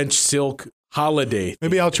good French silk holiday.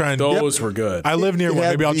 Maybe I'll try and. Those were good. I live near one.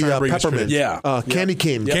 Maybe I'll try and bring peppermint. Candy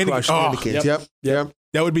cane. Candy canes. Yep.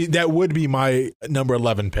 That would be my number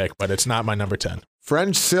 11 pick, but it's not my number 10.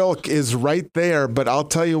 French silk is right there, but I'll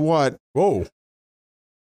tell you what. Whoa.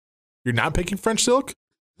 You're not picking French silk?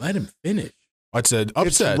 Let him finish. What's an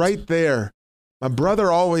upset? It's right there. My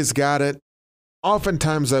brother always got it.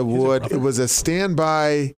 Oftentimes I would. It was a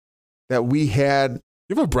standby that we had.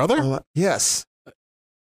 You have a brother? Yes.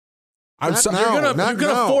 You're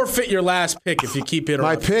gonna forfeit your last pick if you keep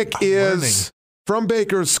interrupting. My pick is from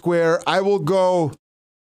Baker Square. I will go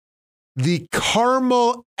the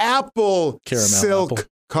caramel apple silk.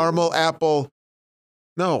 Caramel apple.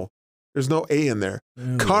 No, there's no A in there.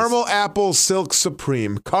 Caramel apple silk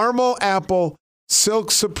supreme. Caramel apple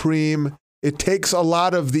silk supreme. It takes a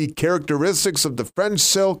lot of the characteristics of the French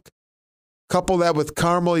silk. Couple that with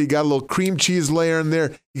caramel. You got a little cream cheese layer in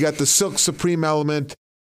there. You got the silk supreme element.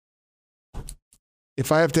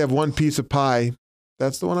 If I have to have one piece of pie,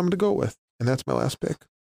 that's the one I'm going to go with. And that's my last pick.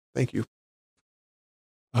 Thank you.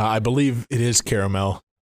 I believe it is caramel.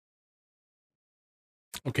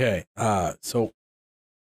 Okay. So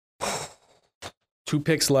 2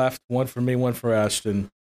 picks left. One for me, one for Ashton.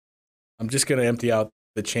 I'm just going to empty out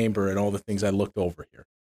the chamber and all the things I looked over here.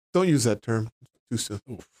 Don't use that term. Too soon.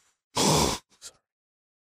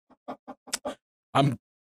 I'm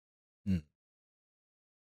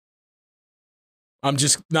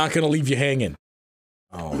just not going to leave you hanging.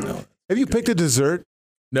 Oh, no. Have you picked a dessert?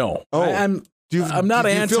 No. Oh. I'm not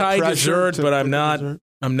anti-dessert, but I'm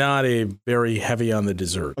not a very heavy on the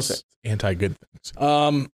desserts. Okay. Anti-good things.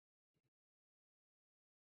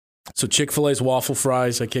 So Chick-fil-A's waffle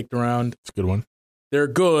fries I kicked around. It's a good one. They're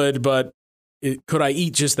good, but could I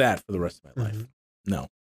eat just that for the rest of my life? No.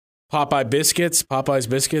 Popeye's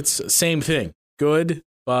biscuits, same thing. Good,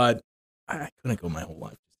 but I couldn't go my whole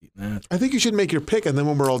life just eating that. I think you should make your pick, and then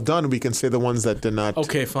when we're all done, we can say the ones that did not.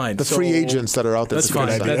 Okay, fine. The free agents that are out there. That's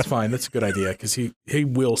fine. That's fine. That's a good idea because he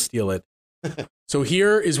will steal it. So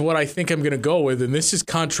here is what I think I'm going to go with, and this is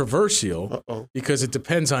controversial because it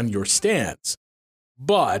depends on your stance.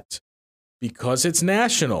 But because it's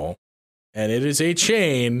national and it is a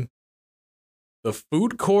chain, the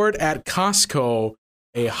food court at Costco,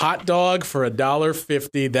 a hot dog for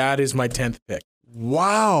 $1.50, that is my 10th pick.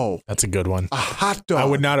 Wow. That's a good one. A hot dog. I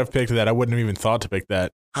would not have picked that. I wouldn't have even thought to pick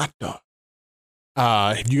that. Hot dog.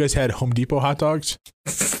 Have you guys had Home Depot hot dogs?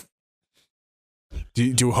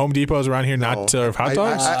 Do Home Depots around here not serve hot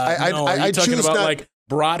dogs? I talking about like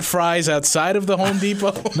brat fries outside of the Home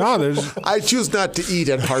Depot? No, I choose not to eat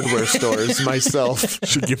at hardware stores myself.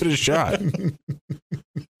 Should give it a shot.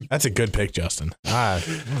 That's a good pick, Justin. I'm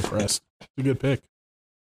impressed. It's a good pick.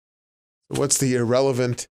 What's the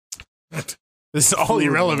irrelevant? This is all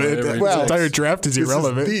irrelevant. Well, the entire draft is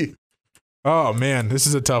irrelevant. Oh, man. This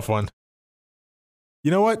is a tough one.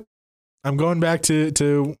 You know what? I'm going back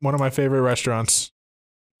to one of my favorite restaurants.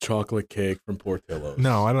 Chocolate cake from Portillo's.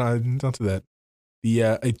 No, I don't do that. The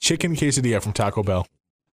a chicken quesadilla from Taco Bell.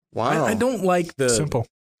 Wow. I don't like the Simple.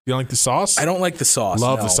 You don't like the sauce? I don't like the sauce.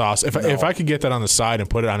 Love no. the sauce. If I could get that on the side and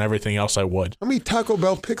put it on everything else, I would. How many Taco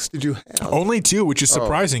Bell picks did you have? Only 2, which is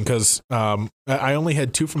surprising because I only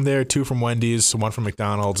had 2 from there, 2 from Wendy's, 1 from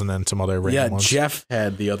McDonald's, and then some other random ones. Jeff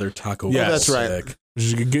had the other Taco Bell. Yeah, that's right. pick. Which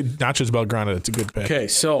is a good nachos Bel Grande. It's a good pick. Okay,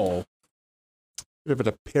 so Bit of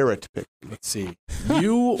a parrot pick. let's see.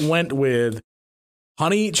 You went with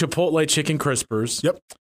honey chipotle chicken crispers. Yep.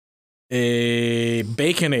 A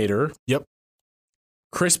Baconator. Yep.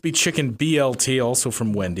 Crispy chicken BLT, also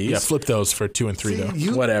from Wendy's. Yeah, flip those for 2 and 3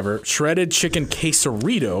 though. Whatever. Shredded chicken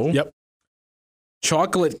quesarito. Yep.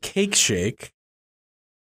 Chocolate cake shake.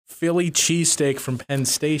 Philly cheesesteak from Penn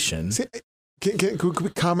Station. See, can we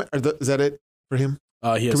comment? Is that it for him?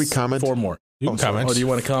 He has Can we comment? 4 more. You can comment. Oh, do you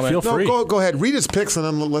want to comment? Feel free. Go ahead. Read his picks and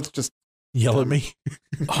then let's just. Yell at me.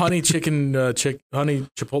 Honey chicken, honey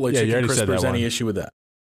chipotle Yeah, you chicken already said crispers. that Any one. issue with that?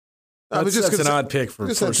 I was just That's an gonna odd pick for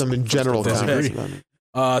just had first. some in general first comments pick. about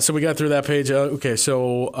it. So we got through that page. Okay,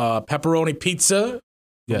 so pepperoni pizza, from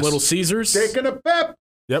Yes. Little Caesars. Taking a pep.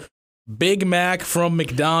 Big Mac from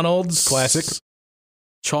McDonald's. Classic.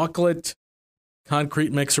 Chocolate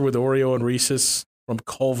concrete mixer with Oreo and Reese's from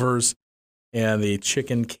Culver's. And the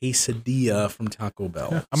chicken quesadilla from Taco Bell.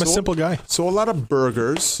 Yeah, I'm a simple guy. So a lot of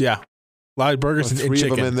burgers. Yeah. A lot of burgers and 3 of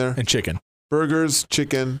chicken. them in there. And chicken. Burgers,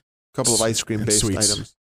 chicken, a couple of ice cream based sweets.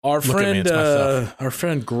 items. Our Look at me, friend, it's my stuff. our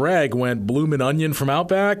friend Greg went bloomin' onion from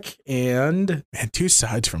Outback and Man, 2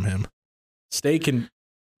 sides from him. steak and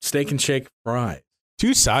shake fries.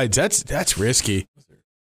 2 sides. That's risky.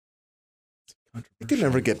 You can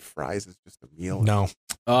never get fries. It's just a meal. No.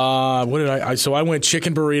 What did I? So I went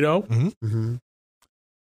chicken burrito, Mm-hmm.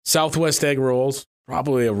 Southwest egg rolls,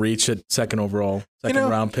 probably a reach at second overall, second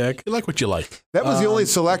round pick. You like what you like. That was the only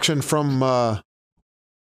selection from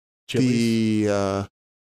Chili's.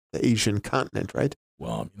 the Asian continent, right?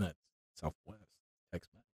 Well, I mean that's Southwest.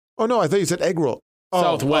 Tex-Mex. Oh no, I thought you said egg roll. Oh,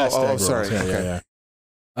 Southwest. Oh, egg rolls. sorry. Yeah, Okay.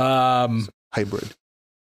 yeah. Hybrid,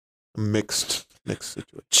 mixed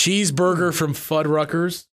situation. Cheeseburger from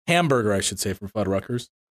Fuddruckers. Hamburger, I should say, from Fuddruckers.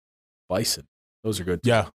 Bison. Those are good.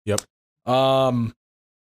 Yeah. Yep.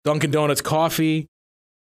 Dunkin' Donuts coffee.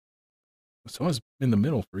 So I was in the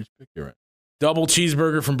middle for each pick here. Right? Double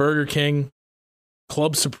cheeseburger from Burger King.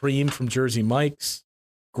 Club Supreme from Jersey Mike's.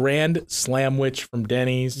 Grand Slamwich from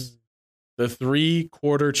Denny's. The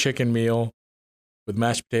 3-quarter chicken meal with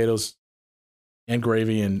mashed potatoes and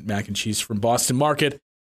gravy and mac and cheese from Boston Market.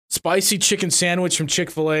 Spicy chicken sandwich from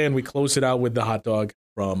Chick-fil-A. And we close it out with the hot dog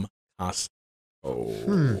from Costco.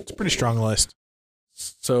 It's a pretty strong list.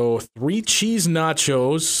 So 3 cheese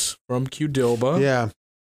nachos from Qdoba. Yeah,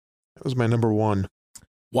 that was my number 1.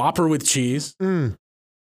 Whopper with cheese. It's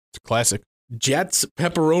a classic. Jets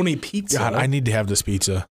pepperoni pizza. God, I need to have this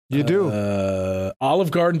pizza. You do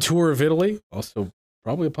Olive Garden tour of Italy. Also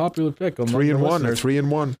probably a popular pick. 3 and 1 or 3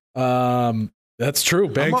 and 1. That's true.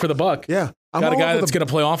 Bang for the buck. Yeah, Got a guy that's going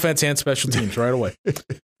to play offense and special teams right away.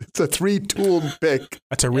 It's a 3-tool pick.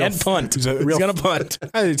 That's a real And punt. He's He's going to punt.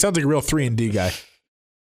 It sounds like a real 3-and-D guy.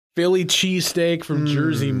 Philly cheesesteak from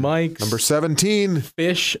Jersey Mike's. Number 17.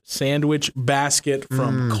 Fish sandwich basket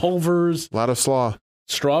from Culver's. A lot of slaw.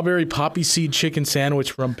 Strawberry poppy seed chicken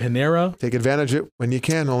sandwich from Panera. Take advantage of it when you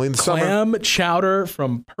can. Only in the summer. Clam chowder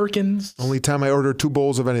from Perkins. Only time I order 2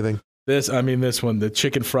 bowls of anything. This one, the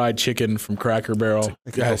chicken fried chicken from Cracker Barrel.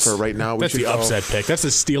 I can go for it right now. That's the upset pick. That's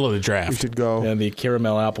the steal of the We draft. should go. And the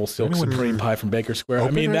caramel apple silk supreme pie from Baker Square.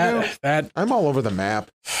 Open I mean, right that I'm all over the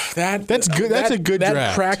map. That's good. That's a good that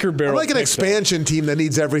draft. Cracker Barrel I'm like an pick, expansion team that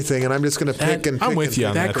needs everything, and I'm just going to pick and pick. I'm with you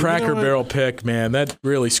on That that. Cracker You know what? Barrel pick, man, that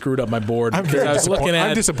really screwed up my board. I'm Because very I was looking at,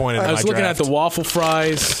 I'm disappointed in I was my looking draft. at the waffle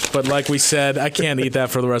fries, but like we said, I can't eat that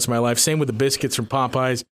for the rest of my life. Same with the biscuits from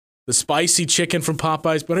Popeyes, the spicy chicken from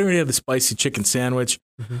Popeyes, but I already had the spicy chicken sandwich.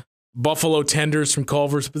 Buffalo tenders from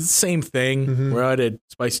Culver's, but it's the same thing. Where I did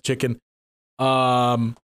spicy chicken.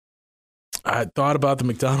 I thought about the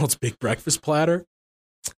McDonald's big breakfast platter.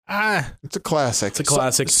 It's a classic. It's a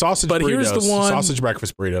classic. Sausage but burritos. here's the one. Sausage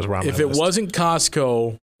breakfast burritos. Were on If my it list. wasn't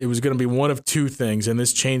Costco, it was going to be one of 2 things, and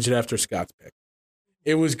this changed it after Scott's pick.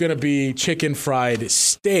 It was going to be chicken fried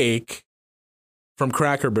steak from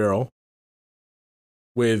Cracker Barrel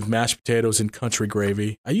with mashed potatoes and country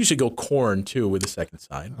gravy. I usually go corn, too, with the second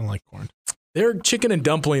side. I like corn. Their chicken and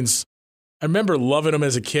dumplings, I remember loving them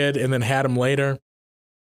as a kid and then had them later.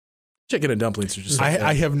 Chicken and dumplings are just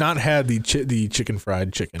I have not had the chicken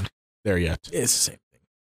fried chicken there yet. It's the same thing.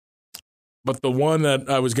 But the one that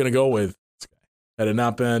I was going to go with, had it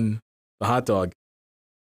not been the hot dog.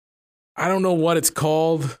 I don't know what it's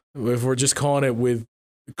called. If we're just calling it with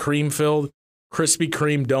cream filled, Krispy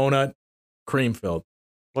Kreme donut, cream filled.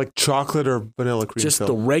 Like chocolate or vanilla cream Just filled?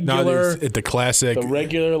 the regular, the classic,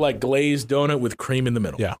 like glazed donut with cream in the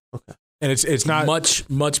middle. Yeah. Okay. And it's not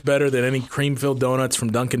much better than any cream filled donuts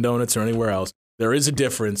from Dunkin' Donuts or anywhere else. There is a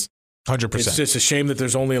difference. 100%. It's just a shame that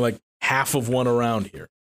there's only like half of one around here.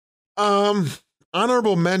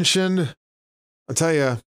 Honorable mention, I'll tell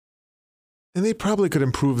you, and they probably could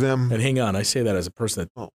improve them. And hang on, I say that as a person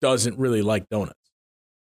that doesn't really like donuts.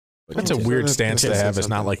 But That's a weird stance to have, is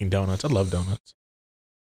not liking donuts. I love donuts.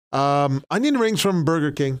 Onion rings from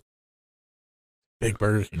Burger King. Big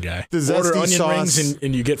Burger King guy. The Order zesty onion sauce. rings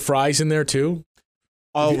and you get fries in there too.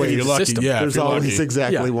 Always. You're lucky. System. Yeah, There's if you're always lucky.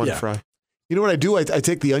 exactly one Yeah. fry. You know what I do? I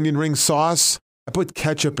take the onion ring sauce. I put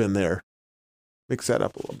ketchup in there. Mix that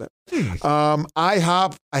up a little bit.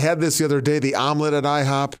 IHOP. I had this the other day. The omelet at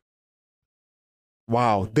IHOP.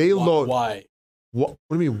 Wow. They load. Why? What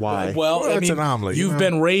do you mean, why? Well, I it's mean, an omelet. you've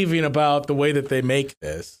been raving about the way that they make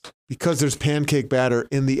this. Because there's pancake batter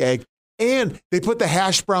in the egg. And they put the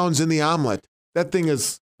hash browns in the omelet. That thing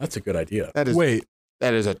is. That's a good idea. That is. Wait,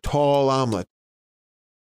 That is a tall omelet.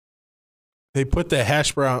 they put the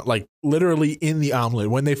hash brown like literally in the omelet.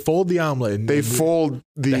 When they fold the omelet, and They fold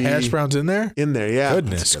the hash browns in there. in there. Yeah.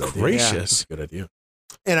 Goodness That's a good idea. gracious! That's a good idea.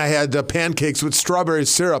 And I had pancakes with strawberry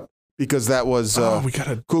syrup because that was We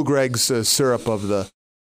gotta. Cool Greg's syrup of the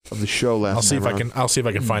show last. I'll see if time I around. can. I'll see if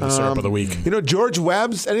I can find the syrup of the week. You know, George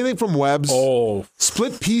Webb's. Anything from Webb's? Oh,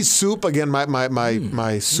 Split pea soup again.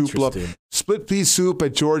 My soup love. interesting. Split pea soup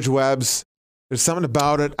at George Webb's. There's something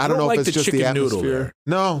about it. I don't know like if it's the just the chicken noodle atmosphere. there.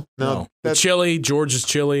 No, The that's chili, George's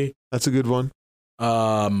chili. a good one.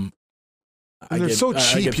 I And they're so I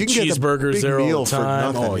cheap. get You the can get the cheeseburgers big there all meal the for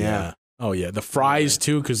time. nothing, Oh yeah. Oh yeah. The fries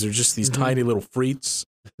too, because they're just these tiny little frites.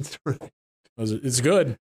 That's right. It's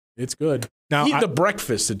good. It's good. Now Eat the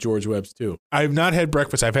breakfast at George Webb's too. I've not had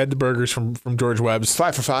breakfast. I've had the burgers from George Webb's.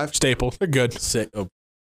 5 for 5. Staple. They're good. Is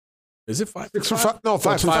it 5 6 for for 5? 5. No,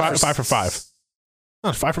 5 for 5. 5 for 5. No,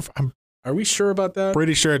 it's 5 for 5. I'm Are we sure about that?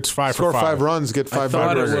 pretty sure it's 5 Score for 5. 5 runs, get I 5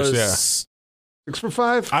 thought it burgers. was yeah. 6 for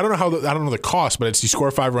 5. I don't know I don't know the cost, but it's you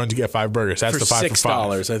score 5 runs, you get 5 burgers. That's for the 5 for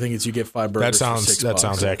 5. $6. I think it's you get 5 burgers. That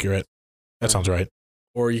sounds accurate. That sounds right.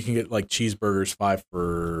 Or you can get like cheeseburgers 5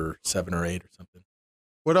 for 7 or 8 or something.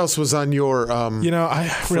 What else was on your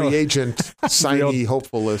free agent signee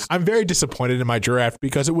hopeful list? I'm very disappointed in my draft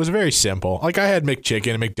because it was very simple. Like I had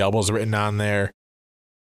McChicken and McDoubles written on there.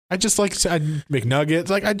 I just like McNuggets.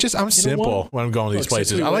 Like I'm simple when I'm going to these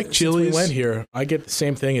places. I like Chili's. Since we went here, I get the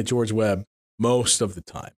same thing at George Webb most of the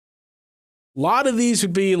time. A lot of these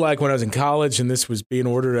would be like when I was in college and this was being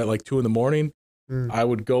ordered at like 2 a.m. I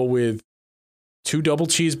would go with 2 double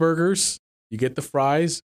cheeseburgers. You get the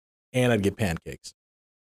fries, and I'd get pancakes.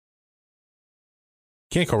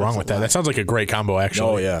 Can't go wrong with that. That sounds like a great combo, actually.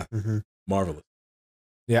 Oh yeah, Mm-hmm. marvelous.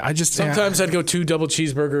 Yeah, I just Sometimes I'd go 2 double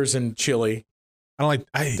cheeseburgers and chili. I don't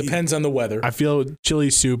like. Depends on the weather. I feel chili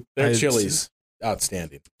soup. Their chili's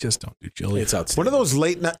outstanding. Just don't do chili. It's outstanding. One of those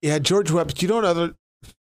late night. Yeah, George Webb's.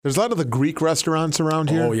 There's a lot of the Greek restaurants around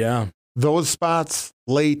here. Oh yeah. Those spots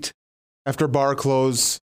late after bar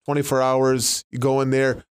close, 24 hours. You go in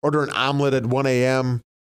there, order an omelet at 1 a.m.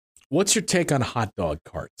 What's your take on hot dog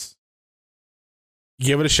carts? You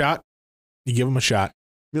give it a shot. You give them a shot.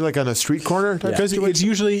 You mean like on a street corner type Because situation?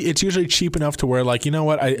 it's usually cheap enough to where, like, you know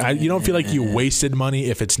what, you don't feel like you wasted money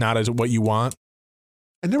if it's not as what you want.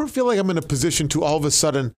 I never feel like I'm in a position to all of a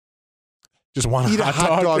sudden Just want eat a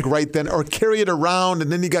hot dog right then, or carry it around, and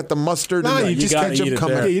then you got the mustard No, and you the just gotta ketchup eat it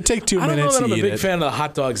coming. there. Yeah, you take 2 I don't know minutes that I'm to a eat big it. fan of the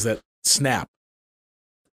hot dogs that snap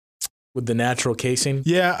with the natural casing.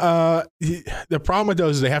 Yeah, the problem with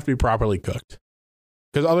those is they have to be properly cooked.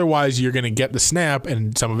 Because otherwise, you're going to get the snap,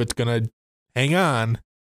 and some of it's going to hang on,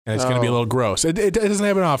 and it's going to be a little gross. It doesn't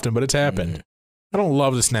happen often, but it's happened. I don't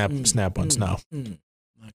love the snap ones, no.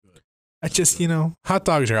 Not good. I just, hot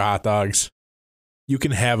dogs are hot dogs. You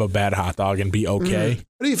can have a bad hot dog and be okay.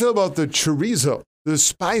 What do you feel about the chorizo, the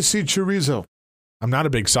spicy chorizo? I'm not a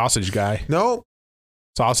big sausage guy. No,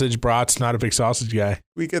 Sausage, brats, not a big sausage guy.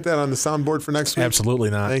 we get that on the soundboard for next week. Absolutely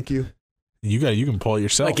not. Thank you. You can pull it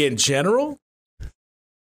yourself. Like in general?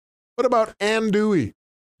 What about andouille?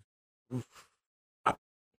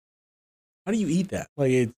 How do you eat that?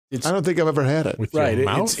 Like it's I don't think I've ever had it. with right. your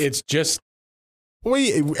mouth. It's just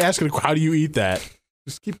Wait, asking how do you eat that?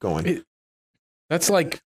 Just keep going. that's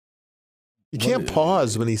like You can't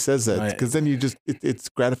pause when he says that, Right. because then you just it's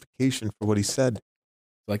gratification for what he said.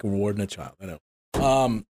 like rewarding a child. I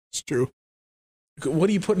know. It's true. What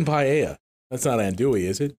do you put in paella? That's not andouille,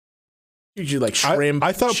 is it? Usually like shrimp,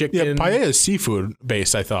 I thought chicken. paella is seafood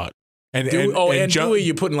based. I thought. And andouille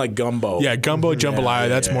you put in like gumbo. Yeah, gumbo jambalaya.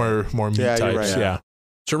 That's more meat types. Right. Yeah.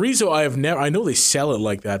 Chorizo, I know they sell it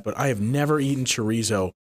like that, but I have never eaten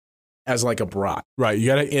chorizo as like a brat. Right, you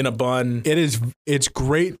got it in a bun. It's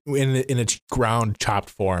great in its ground chopped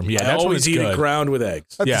form. Yeah, I always eat it ground with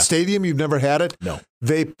eggs. At the stadium, you've never had it? No.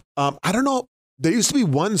 They, I don't know. There used to be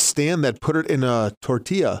one stand that put it in a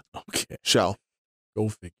tortilla shell. Go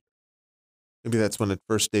figure. Maybe that's when it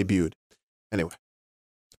first debuted. Anyway.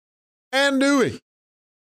 Andouille.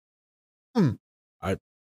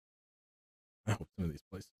 I hope some of these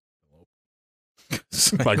places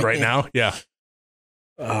like right now. Yeah.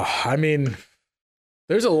 I mean,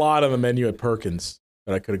 there's a lot on the menu at Perkins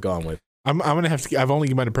that I could have gone with. I'm gonna have to. I've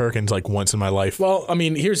only been to Perkins like once in my life. Well, I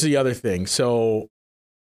mean, here's the other thing. So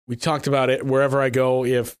we talked about it. Wherever I go,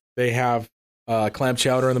 if they have clam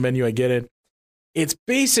chowder on the menu, I get it. It's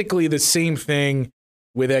basically the same thing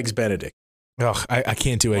with Eggs Benedict. Ugh, I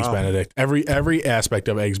can't do Eggs Benedict. Every aspect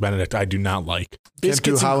of Eggs Benedict I do not like.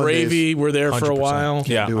 Biscuits and gravy were there for a while.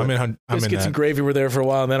 Yeah, I'm Biscuits and gravy were there for a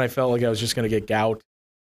while, and then I felt like I was just going to get gout.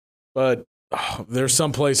 But there's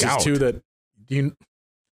some places too that you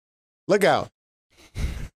look out.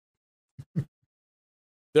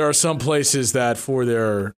 There are some places that for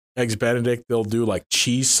their Eggs Benedict they'll do like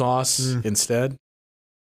cheese sauce instead.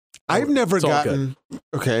 I've never gotten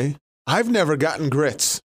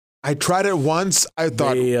grits. I tried it once. I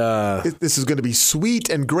thought this is going to be sweet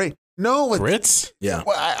and great. No, grits. Yeah,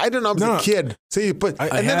 well, I don't know. I was a kid. So you put,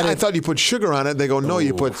 I thought you put sugar on it. They go, no,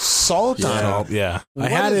 you put salt on it. Yeah,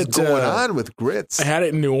 what is going on with grits? I had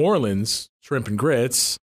it in New Orleans, shrimp and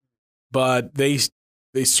grits, but they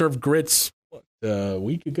served grits a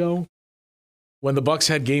week ago when the Bucks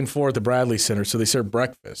had Game 4 at the Bradley Center. So they served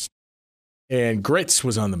breakfast, and grits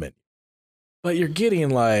was on the menu. But you're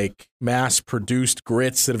getting like mass-produced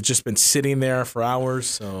grits that have just been sitting there for hours.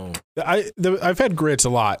 So I've had grits a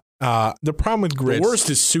lot. The problem with grits, the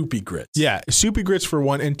worst is soupy grits. Yeah, soupy grits for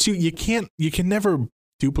one, and two, you can never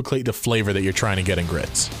duplicate the flavor that you're trying to get in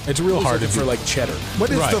grits. It's real hard to for like cheddar.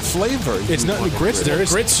 What is the flavor? It's not the grits.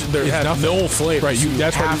 Grits have no flavor. Right,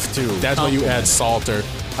 that's why you add salt. Or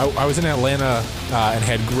I was in Atlanta and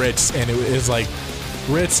had grits, and it was like.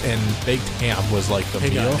 Grits and baked ham was like the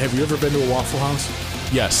meal. Have you ever been to a Waffle House?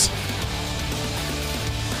 Yes.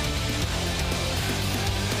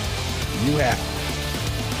 You have.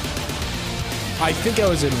 I think I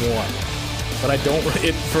was in one, but I don't.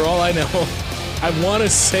 For all I know, I want to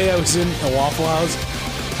say I was in a Waffle House.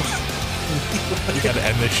 You got to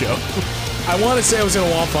end this show. I want to say I was in a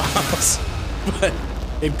Waffle House, but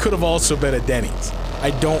it could have also been a Denny's. I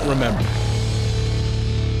don't remember.